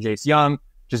Keith and Jace Jung,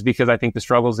 just because I think the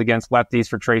struggles against lefties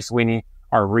for Trey Sweeney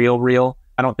are real.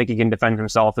 I don't think he can defend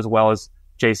himself as well as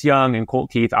Jace Jung, and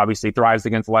Colt Keith obviously thrives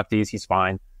against lefties. He's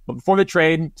fine. But before the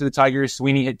trade to the Tigers,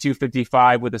 Sweeney hit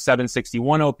 .255 with a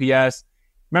 .761 OPS.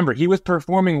 Remember, he was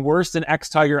performing worse than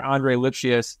ex-Tiger Andre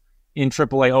Lipschitz in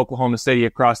Triple-A Oklahoma City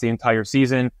across the entire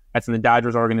season. That's in the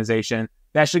Dodgers organization.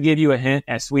 That should give you a hint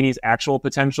at Sweeney's actual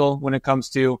potential when it comes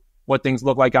to what things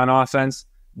look like on offense.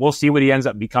 We'll see what he ends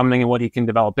up becoming and what he can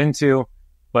develop into.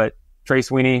 But Trey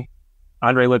Sweeney,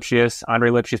 Andre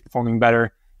Lipschitz performing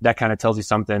better. That kind of tells you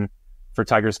something for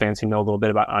Tigers fans who know a little bit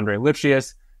about Andre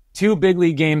Lipschitz. 2 big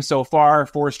league games so far,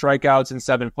 4 strikeouts and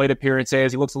 7 plate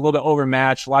appearances. He looks a little bit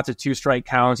overmatched, lots of 2-strike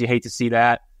counts. You hate to see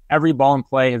that. Every ball in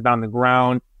play has been on the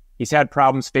ground. He's had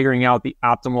problems figuring out the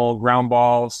optimal ground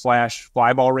ball /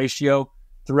 fly ball ratio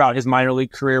throughout his minor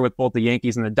league career with both the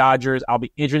Yankees and the Dodgers. I'll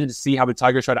be interested to see how the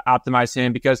Tigers try to optimize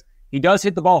him because he does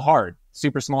hit the ball hard.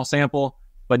 Super small sample,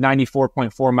 but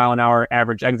 94.4 mile an hour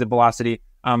average exit velocity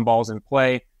on balls in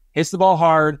play. Hits the ball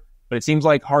hard, but it seems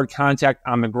like hard contact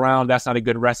on the ground, that's not a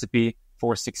good recipe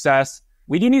for success.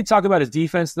 We do need to talk about his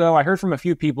defense, though. I heard from a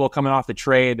few people coming off the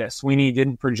trade that Sweeney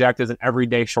didn't project as an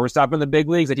everyday shortstop in the big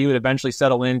leagues, that he would eventually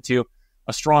settle into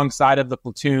a strong side of the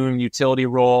platoon utility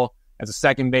role as a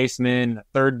second baseman, a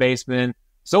third baseman.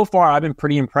 So far, I've been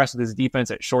pretty impressed with his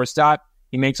defense at shortstop.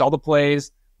 He makes all the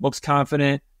plays, looks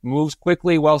confident, moves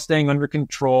quickly while staying under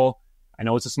control. I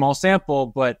know it's a small sample,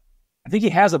 but I think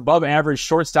he has above average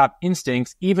shortstop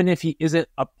instincts, even if he isn't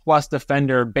a plus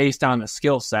defender based on the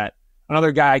skill set.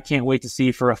 Another guy I can't wait to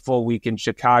see for a full week in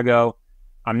Chicago.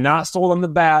 I'm not sold on the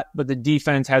bat, but the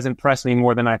defense has impressed me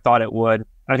more than I thought it would.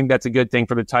 I think that's a good thing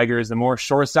for the Tigers. The more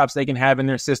shortstops they can have in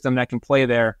their system that can play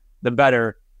there, the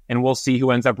better. And we'll see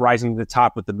who ends up rising to the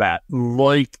top with the bat.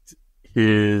 Liked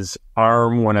his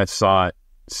arm when I saw it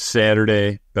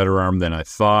Saturday. Better arm than I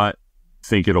thought.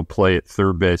 Think it'll play at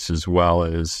third base as well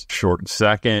as short and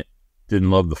second.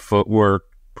 Didn't love the footwork.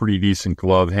 Pretty decent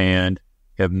glove hand.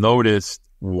 Have noticed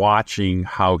watching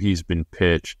how he's been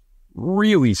pitched,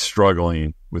 really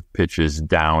struggling with pitches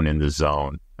down in the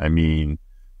zone. I mean,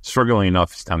 struggling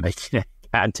enough to making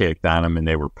contact on him, and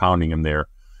they were pounding him there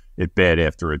at bat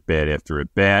after at bat after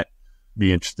at bat.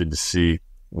 Be interested to see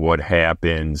what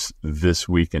happens this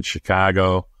week in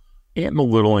Chicago. I'm a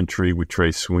little intrigued with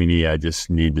Trey Sweeney. I just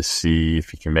need to see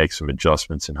if he can make some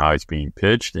adjustments in how he's being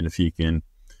pitched and if he can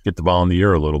get the ball in the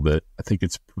air a little bit. I think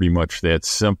it's pretty much that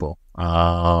simple,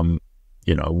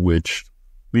 which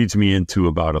leads me into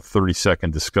about a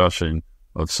 30-second discussion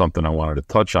of something I wanted to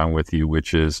touch on with you,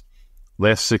 which is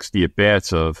last 60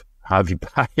 at-bats of Javi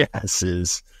Baez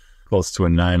is close to a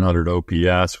 900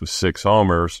 OPS with 6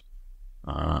 homers.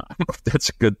 I don't know if that's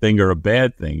a good thing or a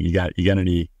bad thing. You got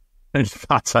any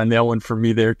thoughts on that one for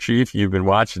me there, Chief? You've been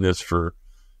watching this for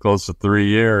close to 3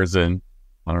 years, and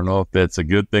I don't know if that's a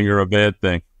good thing or a bad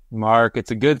thing. Mark,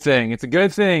 it's a good thing. It's a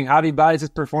good thing. Javi Baez is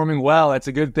performing well. That's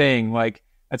a good thing.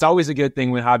 That's always a good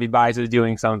thing when Javi Baez is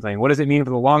doing something. What does it mean for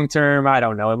the long term? I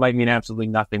don't know. It might mean absolutely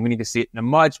nothing. We need to see it in a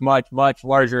much, much, much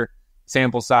larger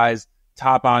sample size,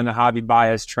 top on the Javi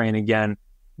Baez train again.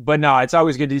 But no, it's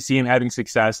always good to see him having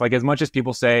success. As much as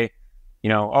people say,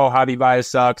 Javi Baez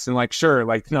sucks, and sure,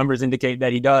 the numbers indicate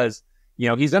that he does.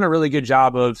 He's done a really good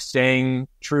job of staying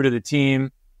true to the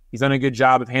team. He's done a good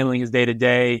job of handling his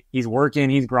day-to-day. He's working,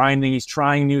 he's grinding, he's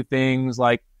trying new things.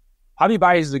 Javi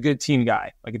Baez is a good team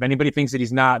guy. If anybody thinks that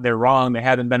he's not, they're wrong. They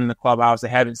haven't been in the clubhouse. They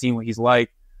haven't seen what he's like.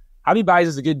 Javi Baez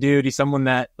is a good dude. He's someone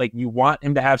that, you want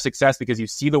him to have success because you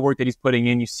see the work that he's putting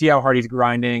in. You see how hard he's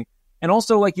grinding. And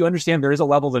also, you understand there is a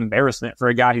level of embarrassment for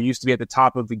a guy who used to be at the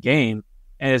top of the game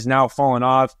and has now fallen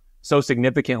off so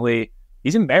significantly.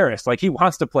 He's embarrassed. He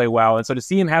wants to play well. And so to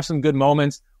see him have some good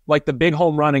moments, like the big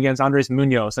home run against Andres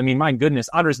Munoz. I mean, my goodness,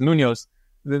 Andres Munoz,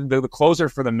 the closer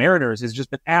for the Mariners, has just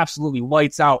been absolutely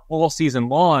lights out all season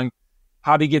long.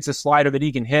 Javi gets a slider that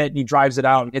he can hit, and he drives it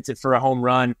out and hits it for a home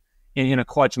run in a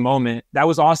clutch moment. That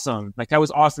was awesome. That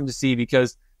was awesome to see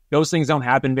because those things don't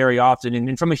happen very often.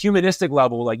 And from a humanistic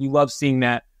level, you love seeing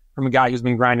that from a guy who's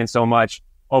been grinding so much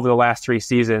over the last 3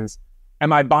 seasons.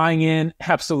 Am I buying in?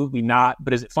 Absolutely not.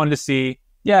 But is it fun to see?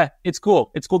 Yeah, it's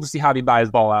cool. It's cool to see Javi buy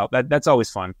his ball out. That's always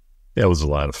fun. That was a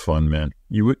lot of fun, man.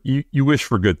 You wish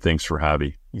for good things for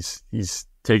Javi. He's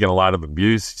taken a lot of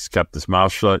abuse. He's kept his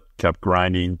mouth shut, kept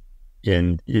grinding,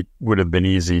 and it would have been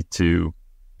easy to,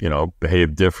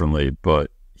 behave differently.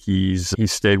 But he's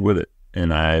stayed with it,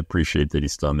 and I appreciate that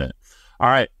he's done that. All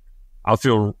right,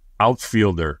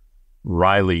 outfielder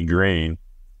Riley Greene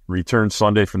returned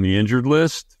Sunday from the injured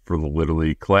list for the Little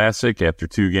League Classic after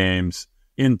 2 games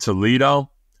in Toledo.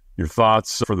 Your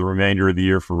thoughts for the remainder of the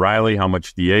year for Riley? How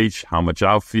much DH, how much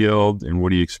outfield, and what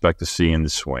do you expect to see in the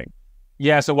swing?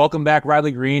 Yeah, so welcome back,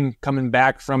 Riley Greene, coming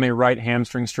back from a right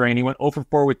hamstring strain. He went 0 for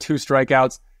 4 with 2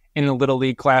 strikeouts in the Little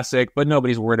League Classic, but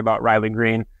nobody's worried about Riley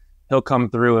Greene. He'll come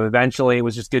through eventually. It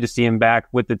was just good to see him back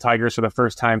with the Tigers for the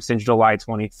first time since July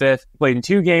 25th. He played in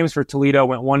 2 games for Toledo,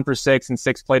 went 1 for 6 in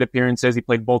 6 plate appearances. He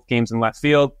played both games in left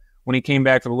field. When he came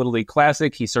back for the Little League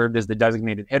Classic, he served as the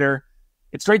designated hitter.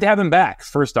 It's great to have him back,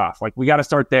 first off. We got to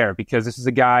start there because this is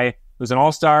a guy who's an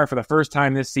all-star for the first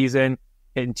time this season,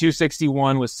 hitting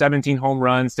 .261 with 17 home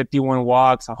runs, 51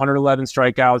 walks, 111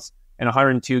 strikeouts, and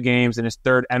 102 games in his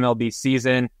 3rd MLB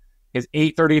season. His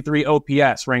 .833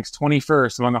 OPS ranks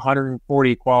 21st among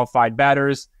 140 qualified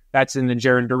batters. That's in the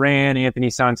Jaron Duran, Anthony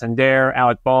Santander,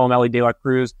 Alec Boehm, Ellie De La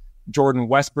Cruz, Jordan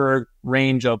Westberg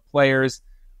range of players.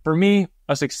 For me,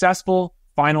 a successful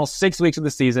final 6 weeks of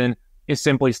the season is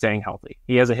simply staying healthy.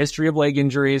 He has a history of leg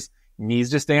injuries, needs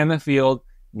to stay on the field,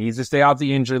 needs to stay off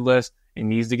the injured list, and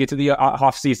needs to get to the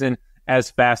offseason as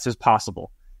fast as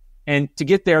possible. And to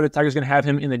get there, the Tigers are going to have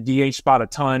him in the DH spot a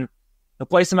ton. They'll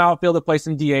play some outfield, they'll play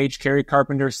some DH. Kerry,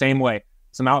 Carpenter, same way.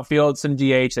 some outfield, some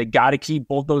DH. They got to keep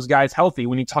both those guys healthy.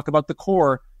 When you talk about the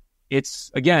core,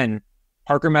 it's, again,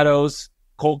 Parker Meadows,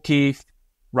 Colt Keith,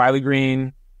 Riley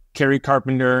Greene, Kerry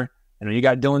Carpenter. I know you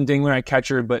got Dylan Dingler at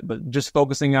catcher, but just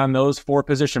focusing on those 4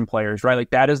 position players, right?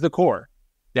 Like, that is the core.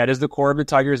 That is the core of the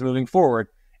Tigers moving forward.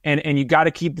 And you got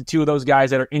to keep the 2 of those guys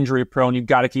that are injury prone. You've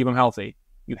got to keep them healthy.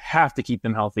 You have to keep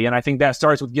them healthy. And I think that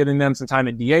starts with giving them some time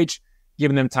at DH,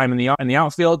 giving them time in the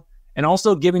outfield, and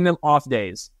also giving them off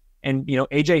days. And,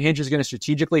 AJ Hinch is going to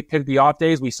strategically pick the off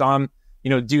days. We saw him,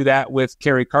 do that with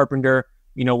Kerry Carpenter,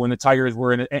 when the Tigers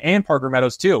were in, and Parker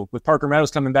Meadows too. With Parker Meadows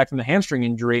coming back from the hamstring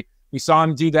injury, we saw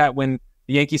him do that when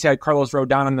the Yankees had Carlos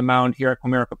Rodon on the mound here at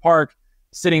Comerica Park,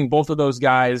 sitting both of those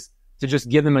guys to just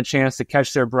give them a chance to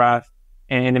catch their breath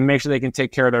and to make sure they can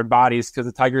take care of their bodies, because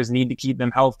the Tigers need to keep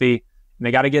them healthy. And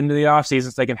they got to get into the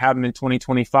offseason so they can have them in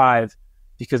 2025.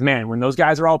 Because, man, when those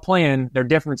guys are all playing, they're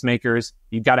difference makers.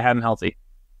 You've got to have them healthy.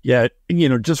 Yeah,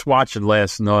 just watching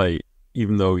last night,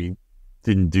 even though he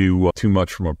didn't do too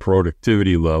much from a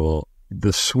productivity level,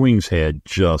 the swings had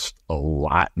just a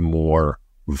lot more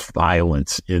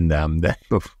violence in them than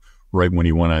right when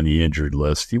he went on the injured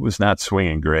list. He was not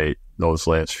swinging great those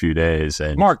last few days.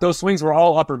 And Mark, those swings were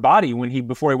all upper body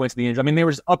before he went to the injury. I mean, they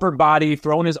were just upper body,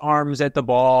 throwing his arms at the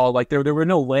ball. Like, there were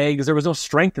no legs. There was no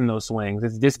strength in those swings.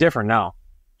 It's different now.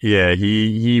 Yeah,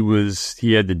 he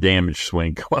had the damage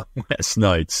swing last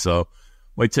night, so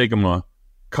might take him a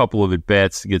couple of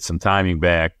at-bats to get some timing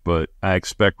back, but I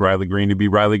expect Riley Greene to be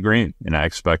Riley Greene, and I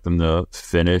expect him to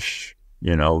finish,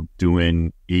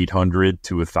 doing 800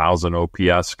 to 1,000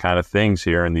 OPS kind of things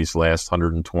here in these last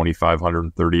 125,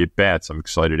 130 at-bats. I'm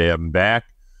excited to have him back.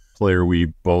 Player we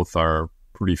both are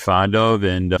pretty fond of,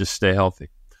 and just stay healthy.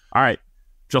 All right,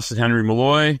 Justin Henry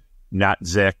Malloy, not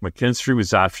Zach McKinstry,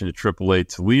 was optioned to Triple-A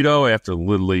Toledo after the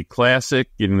Little League Classic,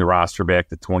 getting the roster back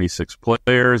to 26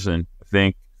 players. And I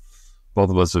think both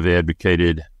of us have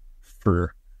advocated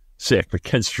for Zach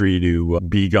McKinstry to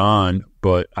be gone.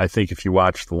 But I think if you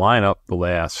watch the lineup the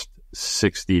last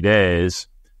 60 days,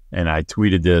 and I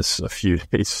tweeted this a few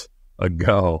days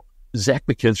ago, Zach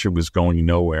McKinstry was going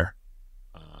nowhere.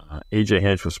 AJ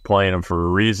Hinch was playing him for a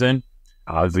reason.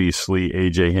 Obviously,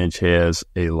 AJ Hinch has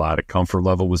a lot of comfort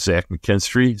level with Zach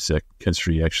McKinstry. Zach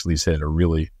McKinstry actually has had a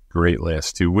really great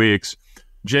last 2 weeks.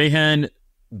 J-Hen,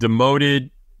 demoted.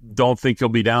 Don't think he'll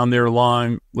be down there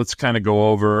long. Let's kind of go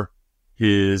over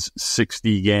his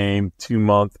 60-game,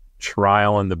 2-month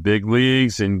trial in the big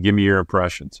leagues and give me your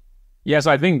impressions. Yeah,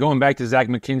 so I think going back to Zach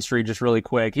McKinstry just really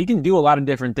quick, he can do a lot of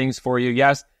different things for you.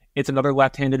 Yes, it's another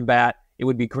left-handed bat. It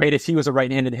would be great if he was a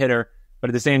right-handed hitter, but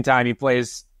at the same time, he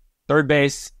plays third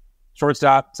base,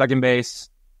 shortstop, second base,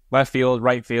 left field,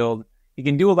 right field. He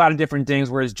can do a lot of different things,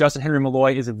 whereas Justin Henry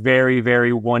Malloy is very,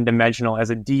 very one-dimensional as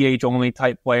a DH-only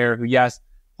type player who, yes,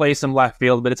 plays some left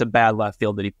field, but it's a bad left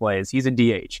field that he plays. He's a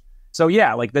DH. So,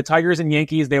 yeah, like the Tigers and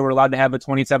Yankees, they were allowed to have a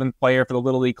 27th player for the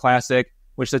Little League Classic,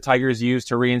 which the Tigers used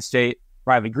to reinstate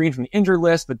Riley Greene from the injured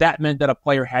list, but that meant that a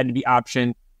player had to be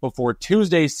optioned before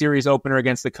Tuesday's series opener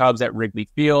against the Cubs at Wrigley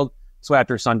Field. So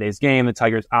after Sunday's game, the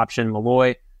Tigers optioned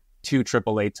Malloy to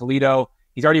Triple-A Toledo.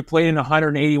 He's already played in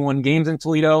 181 games in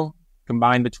Toledo,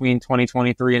 combined between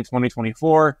 2023 and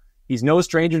 2024. He's no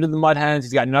stranger to the Mud Hens.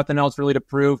 He's got nothing else really to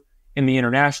prove in the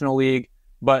International League,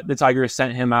 but the Tigers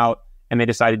sent him out, and they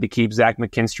decided to keep Zach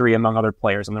McKinstry among other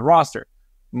players on the roster.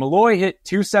 Malloy hit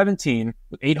 .217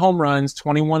 with 8 home runs,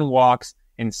 21 walks,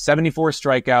 and 74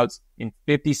 strikeouts in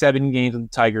 57 games with the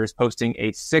Tigers, posting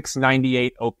a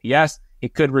 .698 OPS. He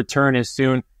could return as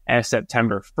soon as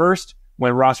September 1st,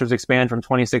 when rosters expand from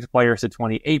 26 players to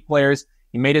 28 players.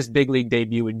 He made his big league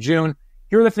debut in June.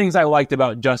 Here are the things I liked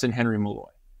about Justin Henry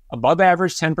Malloy. Above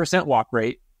average 10% walk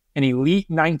rate, an elite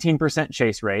 19%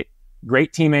 chase rate,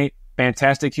 great teammate,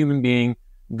 fantastic human being,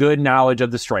 good knowledge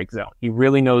of the strike zone. He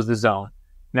really knows the zone.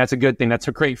 And that's a good thing. That's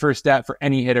a great first step for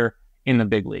any hitter in the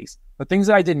big leagues. But things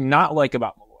that I did not like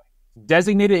about Malloy: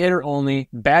 designated hitter only,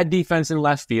 bad defense in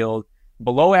left field,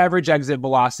 below average exit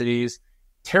velocities,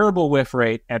 terrible whiff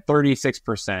rate at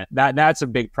 36%. That's a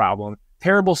big problem.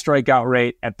 Terrible strikeout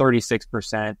rate at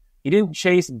 36%. He didn't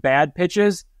chase bad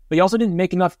pitches, but he also didn't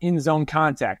make enough in-zone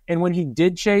contact. And when he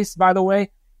did chase, by the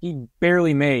way, he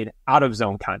barely made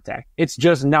out-of-zone contact. It's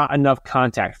just not enough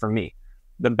contact for me.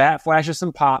 The bat flashes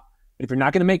some pop, but if you're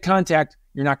not going to make contact,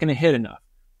 you're not going to hit enough.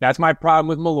 That's my problem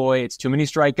with Malloy. It's too many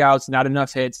strikeouts, not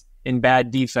enough hits, and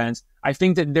bad defense. I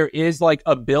think that there is like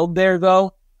a build there,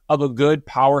 though, of a good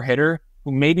power hitter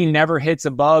who maybe never hits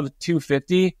above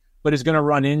 250, but is going to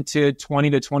run into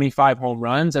 20 to 25 home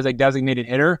runs as a designated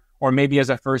hitter, or maybe as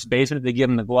a first baseman if they give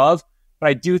him the glove. But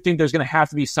I do think there's going to have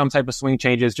to be some type of swing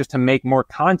changes just to make more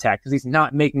contact because he's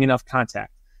not making enough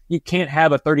contact. You can't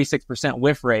have a 36%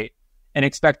 whiff rate and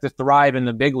expect to thrive in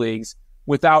the big leagues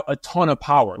without a ton of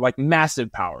power, like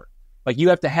massive power. Like you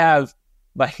have to have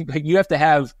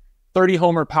 30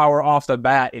 homer power off the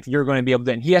bat if you're going to be able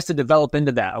to. And he has to develop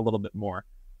into that a little bit more.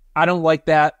 I don't like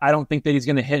that. I don't think that he's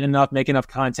going to hit enough, make enough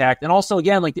contact. And also,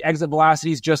 again, like the exit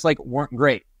velocities just like weren't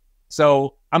great.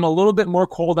 So I'm a little bit more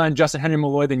cold on Justin Henry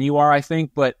Malloy than you are, I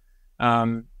think. But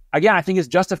again, I think it's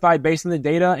justified based on the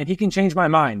data, and he can change my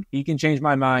mind. He can change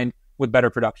my mind with better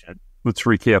production. Let's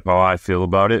recap how I feel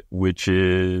about it, which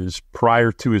is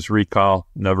prior to his recall,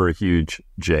 never a huge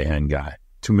J-Hen guy.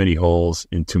 Too many holes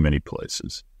in too many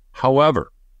places.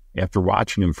 However, after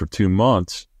watching him for 2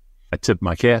 months, I tipped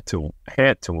my hat to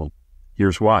him.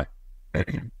 Here's why.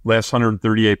 Last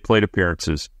 138 plate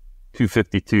appearances,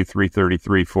 252,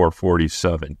 333,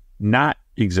 447. Not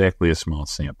exactly a small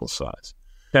sample size.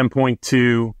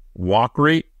 10.2 walk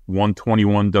rate,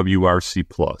 121 WRC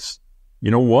plus.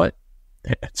 You know what?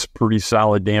 That's pretty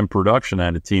solid damn production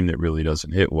on a team that really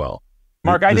doesn't hit well.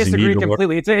 Mark, I disagree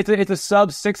completely. It's a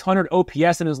sub 600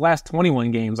 OPS in his last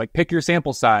 21 games. Like, pick your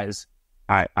sample size.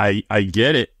 I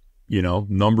get it. You know,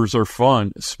 numbers are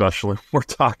fun, especially when we're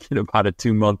talking about a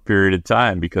 2-month period of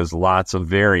time because lots of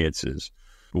variances.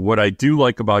 But what I do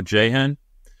like about J-Hen,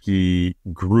 he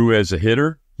grew as a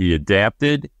hitter. He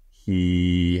adapted.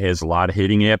 He has a lot of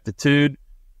hitting aptitude,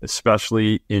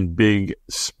 especially in big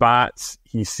spots.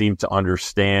 He seemed to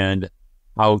understand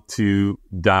how to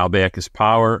dial back his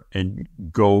power and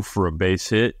go for a base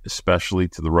hit, especially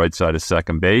to the right side of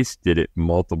second base. Did it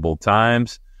multiple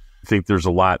times. I think there's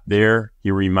a lot there.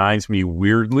 He reminds me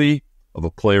weirdly of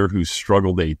a player who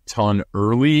struggled a ton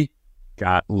early,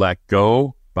 got let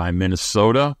go by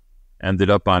Minnesota,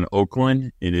 ended up on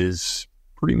Oakland. It has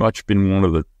pretty much been one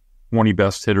of the 20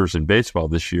 best hitters in baseball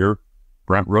this year,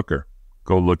 Brent Rooker.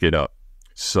 Go look it up.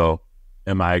 So,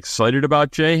 am I excited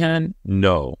about J-Hen?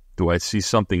 No. Do I see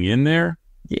something in there?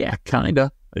 Yeah, kind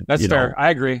of. That's fair. I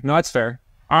agree. No, that's fair.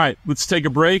 All right, let's take a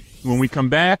break. When we come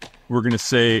back, we're going to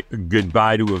say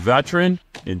goodbye to a veteran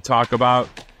and talk about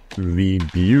the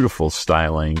beautiful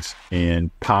stylings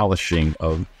and polishing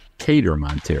of Cater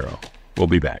Montero. We'll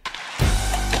be back.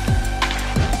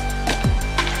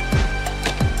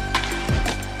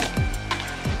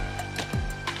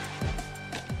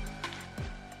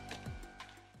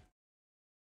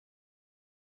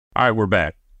 All right, we're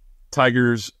back.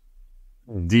 Tigers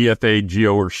DFA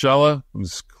Gio Urshela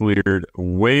was cleared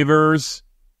waivers.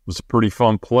 Was a pretty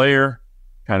fun player,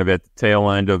 kind of at the tail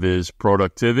end of his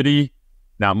productivity.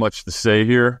 Not much to say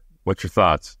here. What's your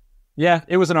thoughts? Yeah,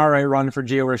 it was an all right run for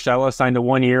Gio Urshela. Signed a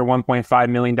 1-year, $1.5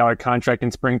 million contract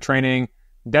in spring training.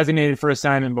 Designated for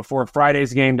assignment before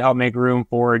Friday's game to help make room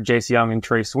for Jace Jung and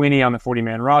Trey Sweeney on the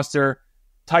 40-man roster.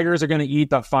 Tigers are going to eat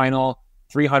the final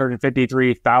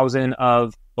 $353,000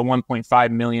 of the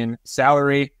 $1.5 million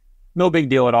salary. No big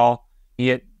deal at all. He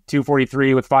hit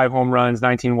 .243 with 5 home runs,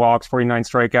 19 walks, 49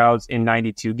 strikeouts in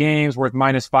 92 games, worth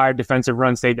 -5 defensive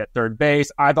runs saved at third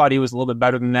base. I thought he was a little bit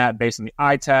better than that based on the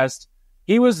eye test.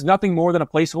 He was nothing more than a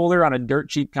placeholder on a dirt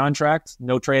cheap contract.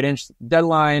 No trade-in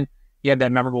deadline. He had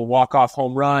that memorable walk-off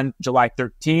home run July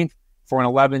 13th for an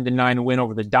 11-9 win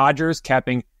over the Dodgers,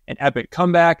 capping an epic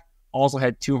comeback. Also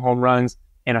had 2 home runs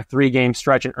and a 3-game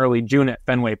stretch in early June at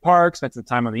Fenway Park. Spent some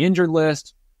time on the injured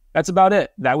list. That's about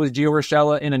it. That was Gio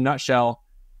Urshela in a nutshell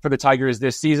for the Tigers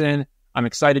this season. I'm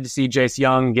excited to see Jace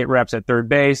Jung get reps at third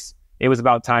base. It was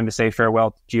about time to say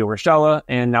farewell to Gio Urshela,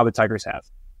 and now the Tigers have.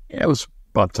 Yeah, it was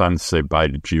about time to say bye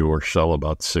to Gio Urshela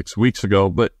about 6 weeks ago,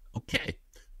 but okay.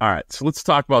 All right, so let's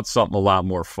talk about something a lot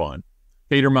more fun.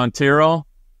 Cater Montero,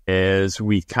 as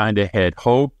we kind of had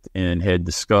hoped and had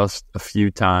discussed a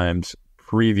few times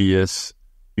previous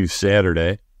to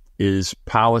Saturday, is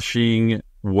polishing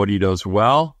what he does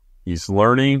well. He's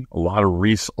learning a lot of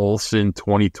Reese Olson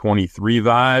 2023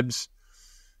 vibes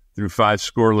through 5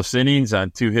 scoreless innings on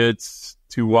 2 hits,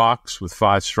 2 walks with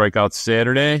 5 strikeouts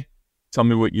Saturday. Tell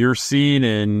me what you're seeing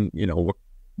and, you know,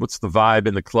 what's the vibe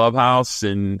in the clubhouse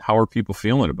and how are people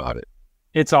feeling about it?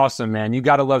 It's awesome, man. You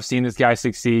got to love seeing this guy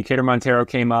succeed. Cater Montero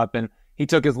came up and he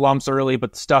took his lumps early,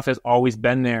 but the stuff has always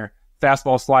been there.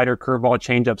 Fastball, slider, curveball,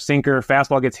 changeup, sinker.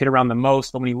 Fastball gets hit around the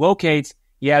most, but when he locates,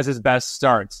 he has his best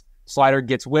starts. Slider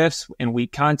gets whiffs and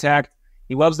weak contact.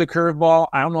 He loves the curveball.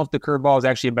 I don't know if the curveball is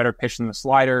actually a better pitch than the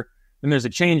slider. Then there's a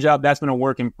changeup. That's been a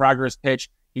work in progress pitch.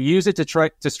 He used it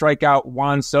to strike out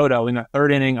Juan Soto in the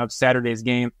 3rd inning of Saturday's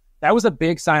game. That was a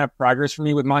big sign of progress for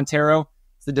me with Montero.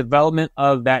 It's the development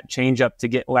of that changeup to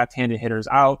get left-handed hitters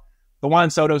out. The Juan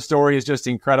Soto story is just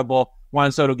incredible.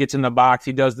 Juan Soto gets in the box.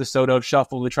 He does the Soto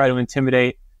shuffle to try to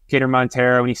intimidate Kader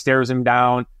Montero, and he stares him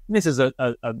down. And this is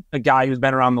a guy who's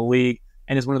been around the league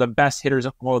and is one of the best hitters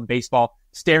of all of baseball,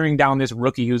 staring down this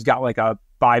rookie who's got like a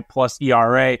 5+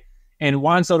 ERA. And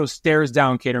Juan Soto stares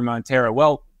down Kader Montero.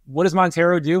 Well, what does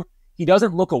Montero do? He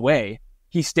doesn't look away.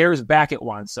 He stares back at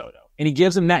Juan Soto, and he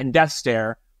gives him that death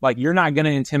stare, like, you're not going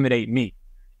to intimidate me.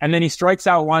 And then he strikes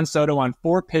out Juan Soto on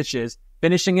 4 pitches,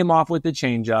 finishing him off with the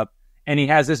changeup. And he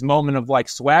has this moment of like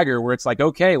swagger where it's like,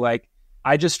 okay, like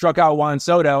I just struck out Juan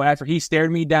Soto after he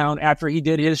stared me down, after he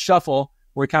did his shuffle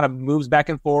where he kind of moves back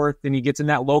and forth and he gets in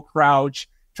that low crouch,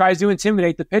 tries to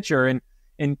intimidate the pitcher.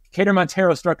 And Kader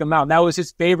Montero struck him out. And that was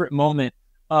his favorite moment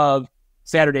of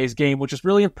Saturday's game, which was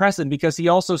really impressive because he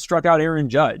also struck out Aaron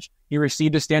Judge. He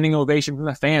received a standing ovation from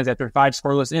the fans after 5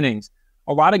 scoreless innings.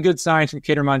 A lot of good signs from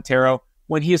Kader Montero.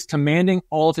 When he is commanding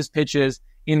all of his pitches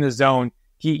in the zone,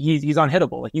 he's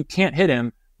unhittable. Like, you can't hit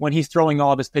him when he's throwing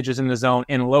all of his pitches in the zone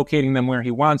and locating them where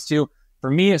he wants to. For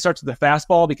me, it starts with the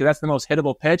fastball because that's the most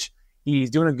hittable pitch. He's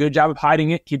doing a good job of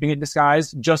hiding it, keeping it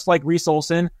disguised, just like Reese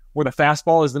Olson, where the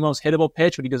fastball is the most hittable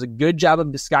pitch, but he does a good job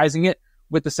of disguising it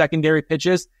with the secondary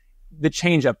pitches. The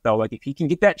changeup, though, like if he can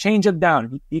get that changeup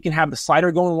down, he can have the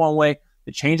slider going one way,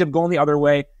 the changeup going the other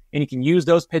way, and he can use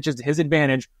those pitches to his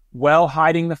advantage while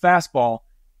hiding the fastball.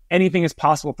 Anything is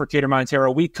possible for Kader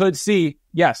Montero. We could see,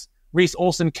 yes, Reese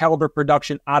Olson caliber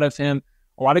production out of him.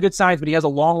 A lot of good signs, but he has a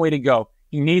long way to go.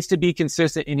 He needs to be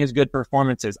consistent in his good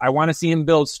performances. I want to see him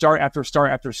build start after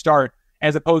start after start,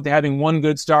 as opposed to having 1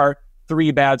 good start,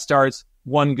 3 bad starts,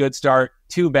 1 good start,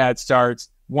 2 bad starts,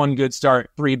 1 good start,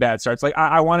 3 bad starts. Like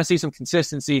I want to see some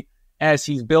consistency as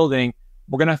he's building.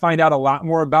 We're going to find out a lot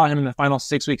more about him in the final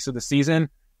 6 weeks of the season.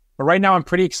 But right now, I'm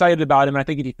pretty excited about him. I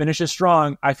think if he finishes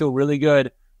strong, I feel really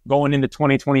good going into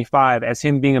 2025 as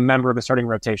him being a member of the starting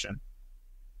rotation.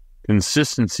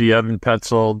 Consistency, Evan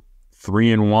Petzold,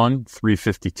 3-1,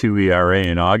 3.52 ERA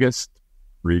in August.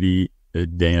 Pretty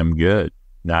damn good.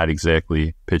 Not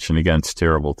exactly pitching against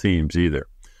terrible teams either.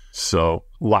 So,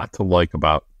 a lot to like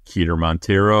about Kader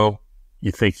Montero.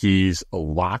 You think he's a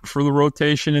lock for the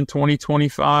rotation in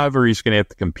 2025, or he's going to have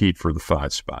to compete for the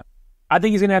 5 spot? I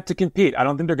think he's going to have to compete. I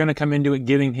don't think they're going to come into it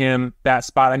giving him that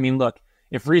spot. I mean, look,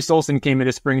 if Reese Olson came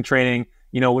into spring training,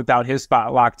 without his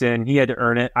spot locked in, he had to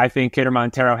earn it. I think Kader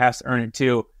Montero has to earn it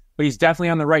too. But he's definitely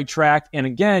on the right track. And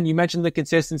again, you mentioned the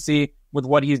consistency with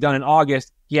what he's done in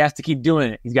August. He has to keep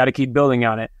doing it. He's got to keep building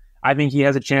on it. I think he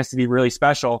has a chance to be really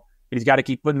special, but he's got to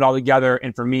keep putting it all together.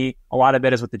 And for me, a lot of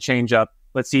it is with the changeup.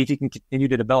 Let's see if he can continue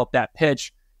to develop that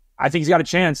pitch. I think he's got a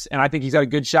chance, and I think he's got a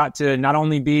good shot to not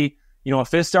only be, a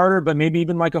 5th starter, but maybe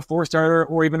even like a 4 starter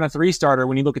or even a 3 starter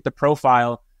when you look at the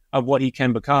profile of what he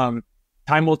can become.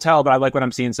 Time will tell, but I like what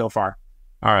I'm seeing so far.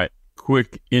 All right.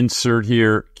 Quick insert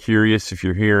here. Curious if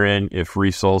you're hearing if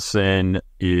Reese Olson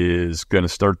is going to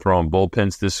start throwing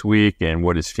bullpens this week and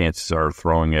what his chances are of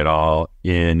throwing it all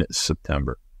in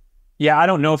September. Yeah, I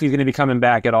don't know if he's going to be coming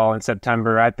back at all in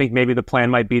September. I think maybe the plan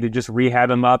might be to just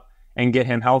rehab him up and get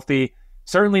him healthy.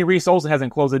 Certainly, Reese Olson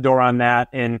hasn't closed the door on that,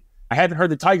 and I haven't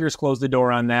heard the Tigers close the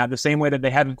door on that, the same way that they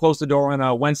haven't closed the door on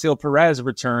a Wenzel Perez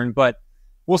return, but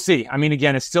we'll see. I mean,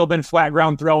 again, it's still been flat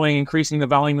ground throwing, increasing the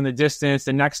volume and the distance.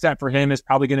 The next step for him is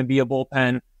probably going to be a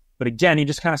bullpen. But again, he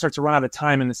just kind of starts to run out of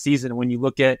time in the season when you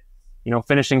look at,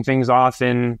 finishing things off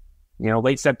in,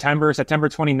 late September. September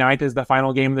 29th is the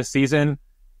final game of the season.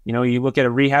 You look at a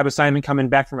rehab assignment coming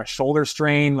back from a shoulder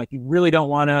strain. Like, you really don't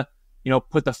want to,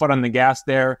 put the foot on the gas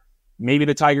there. Maybe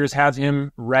the Tigers have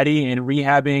him ready and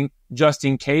rehabbing just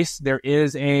in case there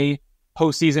is a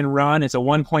postseason run. It's a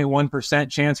 1.1%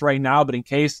 chance right now, but in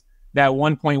case that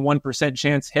 1.1%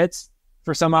 chance hits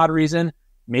for some odd reason,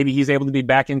 maybe he's able to be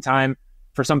back in time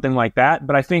for something like that.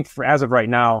 But I think as of right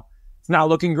now, it's not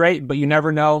looking great, but you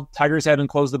never know. Tigers haven't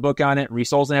closed the book on it.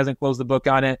 Reese Olson hasn't closed the book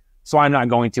on it. So I'm not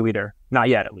going to either. Not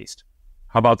yet, at least.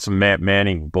 How about some Matt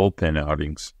Manning bullpen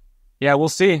outings? Yeah, we'll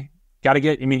see.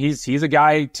 He's a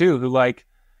guy too who,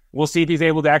 we'll see if he's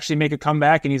able to actually make a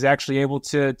comeback and he's actually able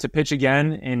to pitch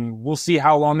again. And we'll see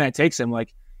how long that takes him.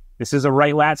 This is a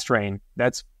right lat strain.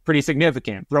 That's pretty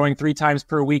significant. Throwing 3 times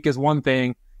per week is one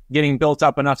thing. Getting built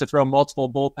up enough to throw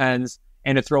multiple bullpens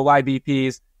and to throw live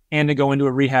BPs and to go into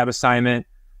a rehab assignment.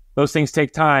 Those things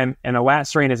take time, and a lat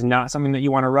strain is not something that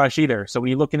you want to rush either. So when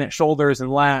you're looking at shoulders and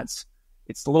lats,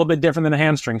 it's a little bit different than a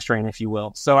hamstring strain, if you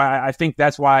will. So I think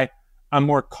that's why I'm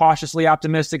more cautiously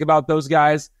optimistic about those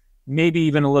guys, maybe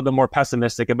even a little bit more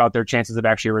pessimistic about their chances of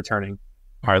actually returning.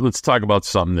 All right, let's talk about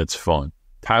something that's fun.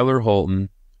 Tyler Holton,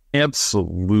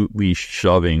 absolutely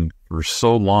shoving for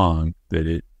so long that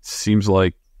it seems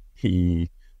like he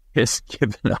has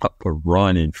given up a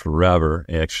run in forever,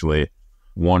 actually.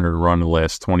 one earned run in the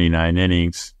last 29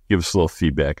 innings. Give us a little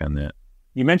feedback on that.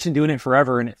 You mentioned doing it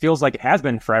forever, and it feels like it has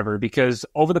been forever because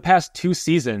over the past 2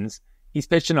 seasons, he's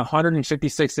pitched in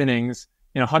 156 innings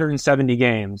in 170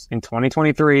 games in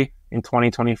 2023 and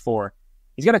 2024.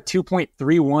 He's got a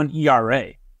 2.31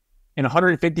 ERA in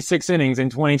 156 innings in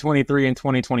 2023 and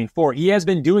 2024. He has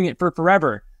been doing it for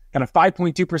forever. Got a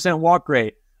 5.2% walk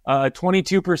rate, a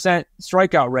 22%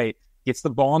 strikeout rate, gets the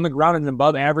ball on the ground at an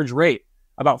above average rate,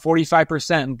 about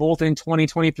 45% both in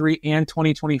 2023 and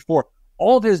 2024.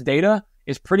 All of his data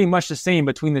is pretty much the same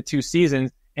between the 2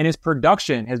 seasons, and his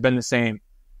production has been the same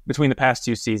between the past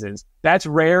 2 seasons. That's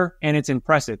rare, and it's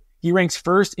impressive. He ranks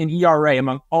first in ERA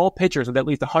among all pitchers with at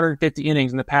least 150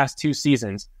 innings in the past 2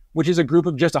 seasons, which is a group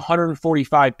of just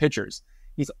 145 pitchers.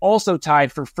 He's also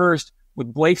tied for first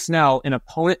with Blake Snell in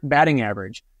opponent batting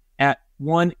average at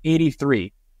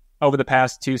 183 over the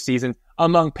past 2 seasons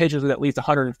among pitchers with at least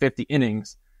 150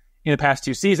 innings in the past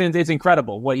 2 seasons. It's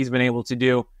incredible what he's been able to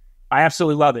do. I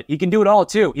absolutely love it. He can do it all,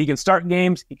 too. He can start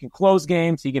games. He can close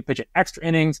games. He can pitch at extra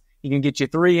innings. He can get you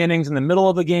 3 innings in the middle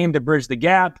of the game to bridge the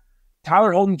gap.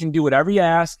 Tyler Holton can do whatever you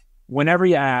ask, whenever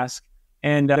you ask.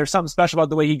 And there's something special about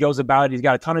the way he goes about it. He's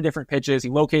got a ton of different pitches. He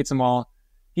locates them all.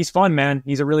 He's fun, man.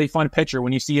 He's a really fun pitcher.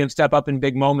 When you see him step up in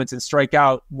big moments and strike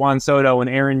out Juan Soto and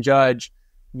Aaron Judge,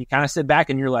 you kind of sit back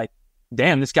and you're like,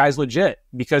 damn, this guy's legit,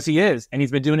 because he is. And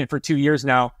he's been doing it for 2 years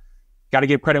now. Got to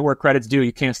give credit where credit's due.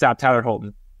 You can't stop Tyler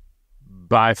Holton.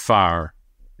 By far,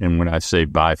 and when I say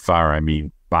by far, I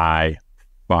mean by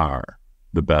far,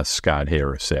 the best Scott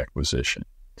Harris acquisition,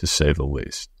 to say the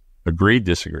least. Agree,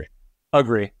 disagree?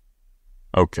 Agree.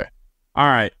 Okay. All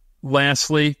right.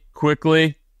 Lastly,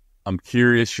 quickly, I'm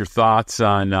curious your thoughts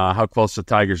on how close the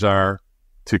Tigers are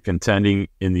to contending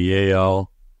in the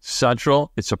AL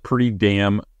Central. It's a pretty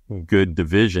damn good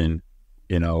division,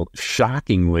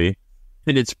 shockingly,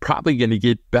 and it's probably going to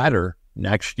get better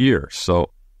next year.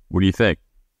 So what do you think?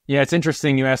 Yeah, it's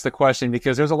interesting you asked the question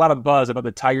because there's a lot of buzz about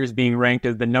the Tigers being ranked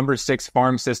as the number 6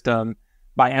 farm system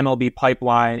by MLB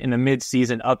Pipeline in the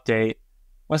mid-season update.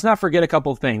 Let's not forget a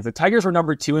couple of things. The Tigers were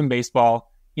number 2 in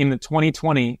baseball in the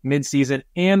 2020 midseason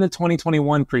and the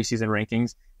 2021 preseason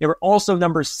rankings. They were also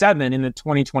number 7 in the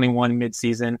 2021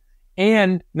 midseason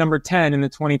and number 10 in the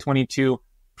 2022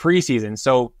 preseason.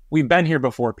 So we've been here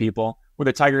before, people, where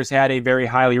the Tigers had a very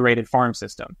highly rated farm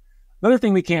system. Another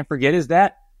thing we can't forget is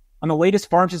that on the latest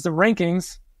farm system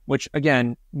rankings, which,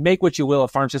 again, make what you will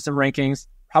of farm system rankings,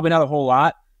 probably not a whole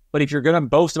lot, but if you're going to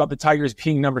boast about the Tigers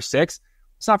being number 6,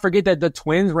 let's not forget that the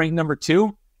Twins ranked number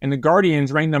 2 and the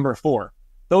Guardians ranked number 4.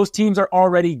 Those teams are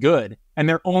already good, and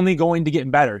they're only going to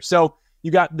get better. So you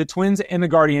got the Twins and the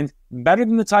Guardians better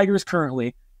than the Tigers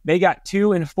currently. They got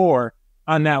 2 and 4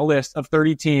 on that list of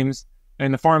 30 teams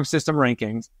in the farm system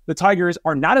rankings. The Tigers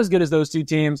are not as good as those 2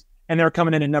 teams, and they're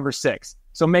coming in at number 6.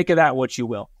 So make of that what you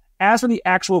will. As for the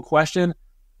actual question,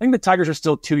 I think the Tigers are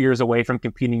still 2 years away from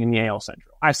competing in the AL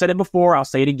Central. I've said it before, I'll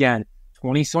say it again.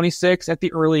 2026 at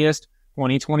the earliest,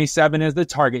 2027 is the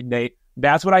target date.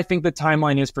 That's what I think the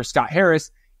timeline is for Scott Harris,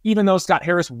 even though Scott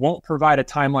Harris won't provide a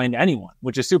timeline to anyone,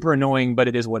 which is super annoying, but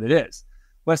it is what it is.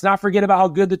 Let's not forget about how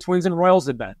good the Twins and Royals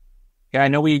have been. Okay, I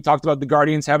know we talked about the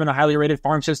Guardians having a highly rated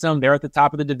farm system. They're at the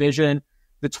top of the division.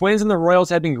 The Twins and the Royals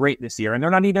have been great this year, and they're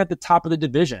not even at the top of the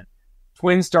division.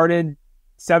 Twins started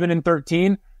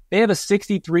 7-13. They have a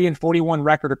 63-41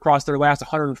 record across their last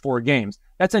 104 games.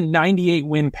 That's a 98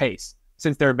 win pace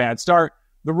since their bad start.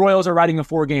 The Royals are riding a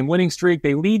 4-game winning streak.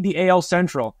 They lead the AL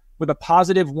Central with a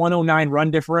positive 109 run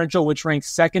differential, which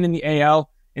ranks 2nd in the AL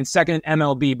and 2nd in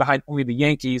MLB behind only the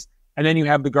Yankees. And then you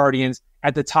have the Guardians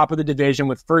at the top of the division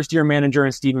with first-year manager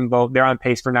and Stephen Vogt. They're on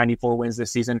pace for 94 wins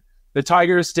this season. The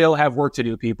Tigers still have work to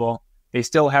do, people. They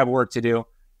still have work to do.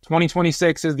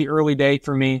 2026 is the early date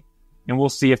for me, and we'll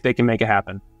see if they can make it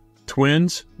happen.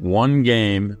 Twins, 1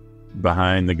 game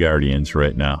behind the Guardians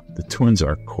right now. The Twins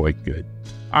are quite good.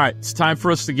 All right, it's time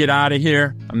for us to get out of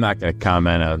here. I'm not going to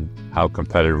comment on how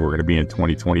competitive we're going to be in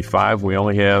 2025. We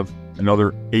only have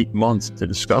another 8 months to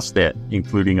discuss that,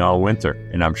 including all winter,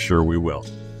 and I'm sure we will.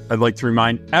 I'd like to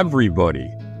remind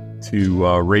everybody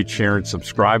to rate, share, and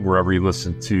subscribe wherever you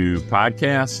listen to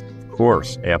podcasts. Of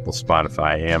course, Apple,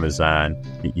 Spotify, Amazon,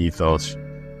 the Ethos.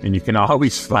 And you can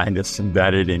always find us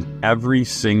embedded in every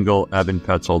single Evan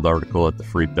Petzold article at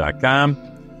thefreep.com.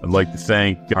 I'd like to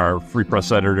thank our Free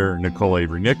Press editor, Nicole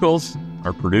Avery-Nichols,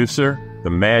 our producer,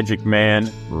 the magic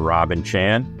man, Robin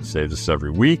Chan, saves us every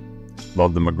week.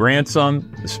 Love my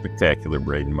grandson, the spectacular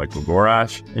Braden Michael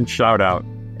Gorash. And shout out,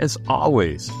 as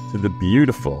always, to the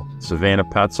beautiful Savannah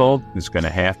Petzold, who's going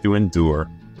to have to endure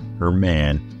her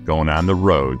man going on the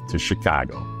road to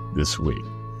Chicago this week.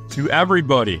 To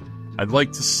everybody I'd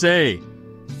like to say,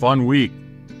 fun week.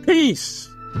 Peace.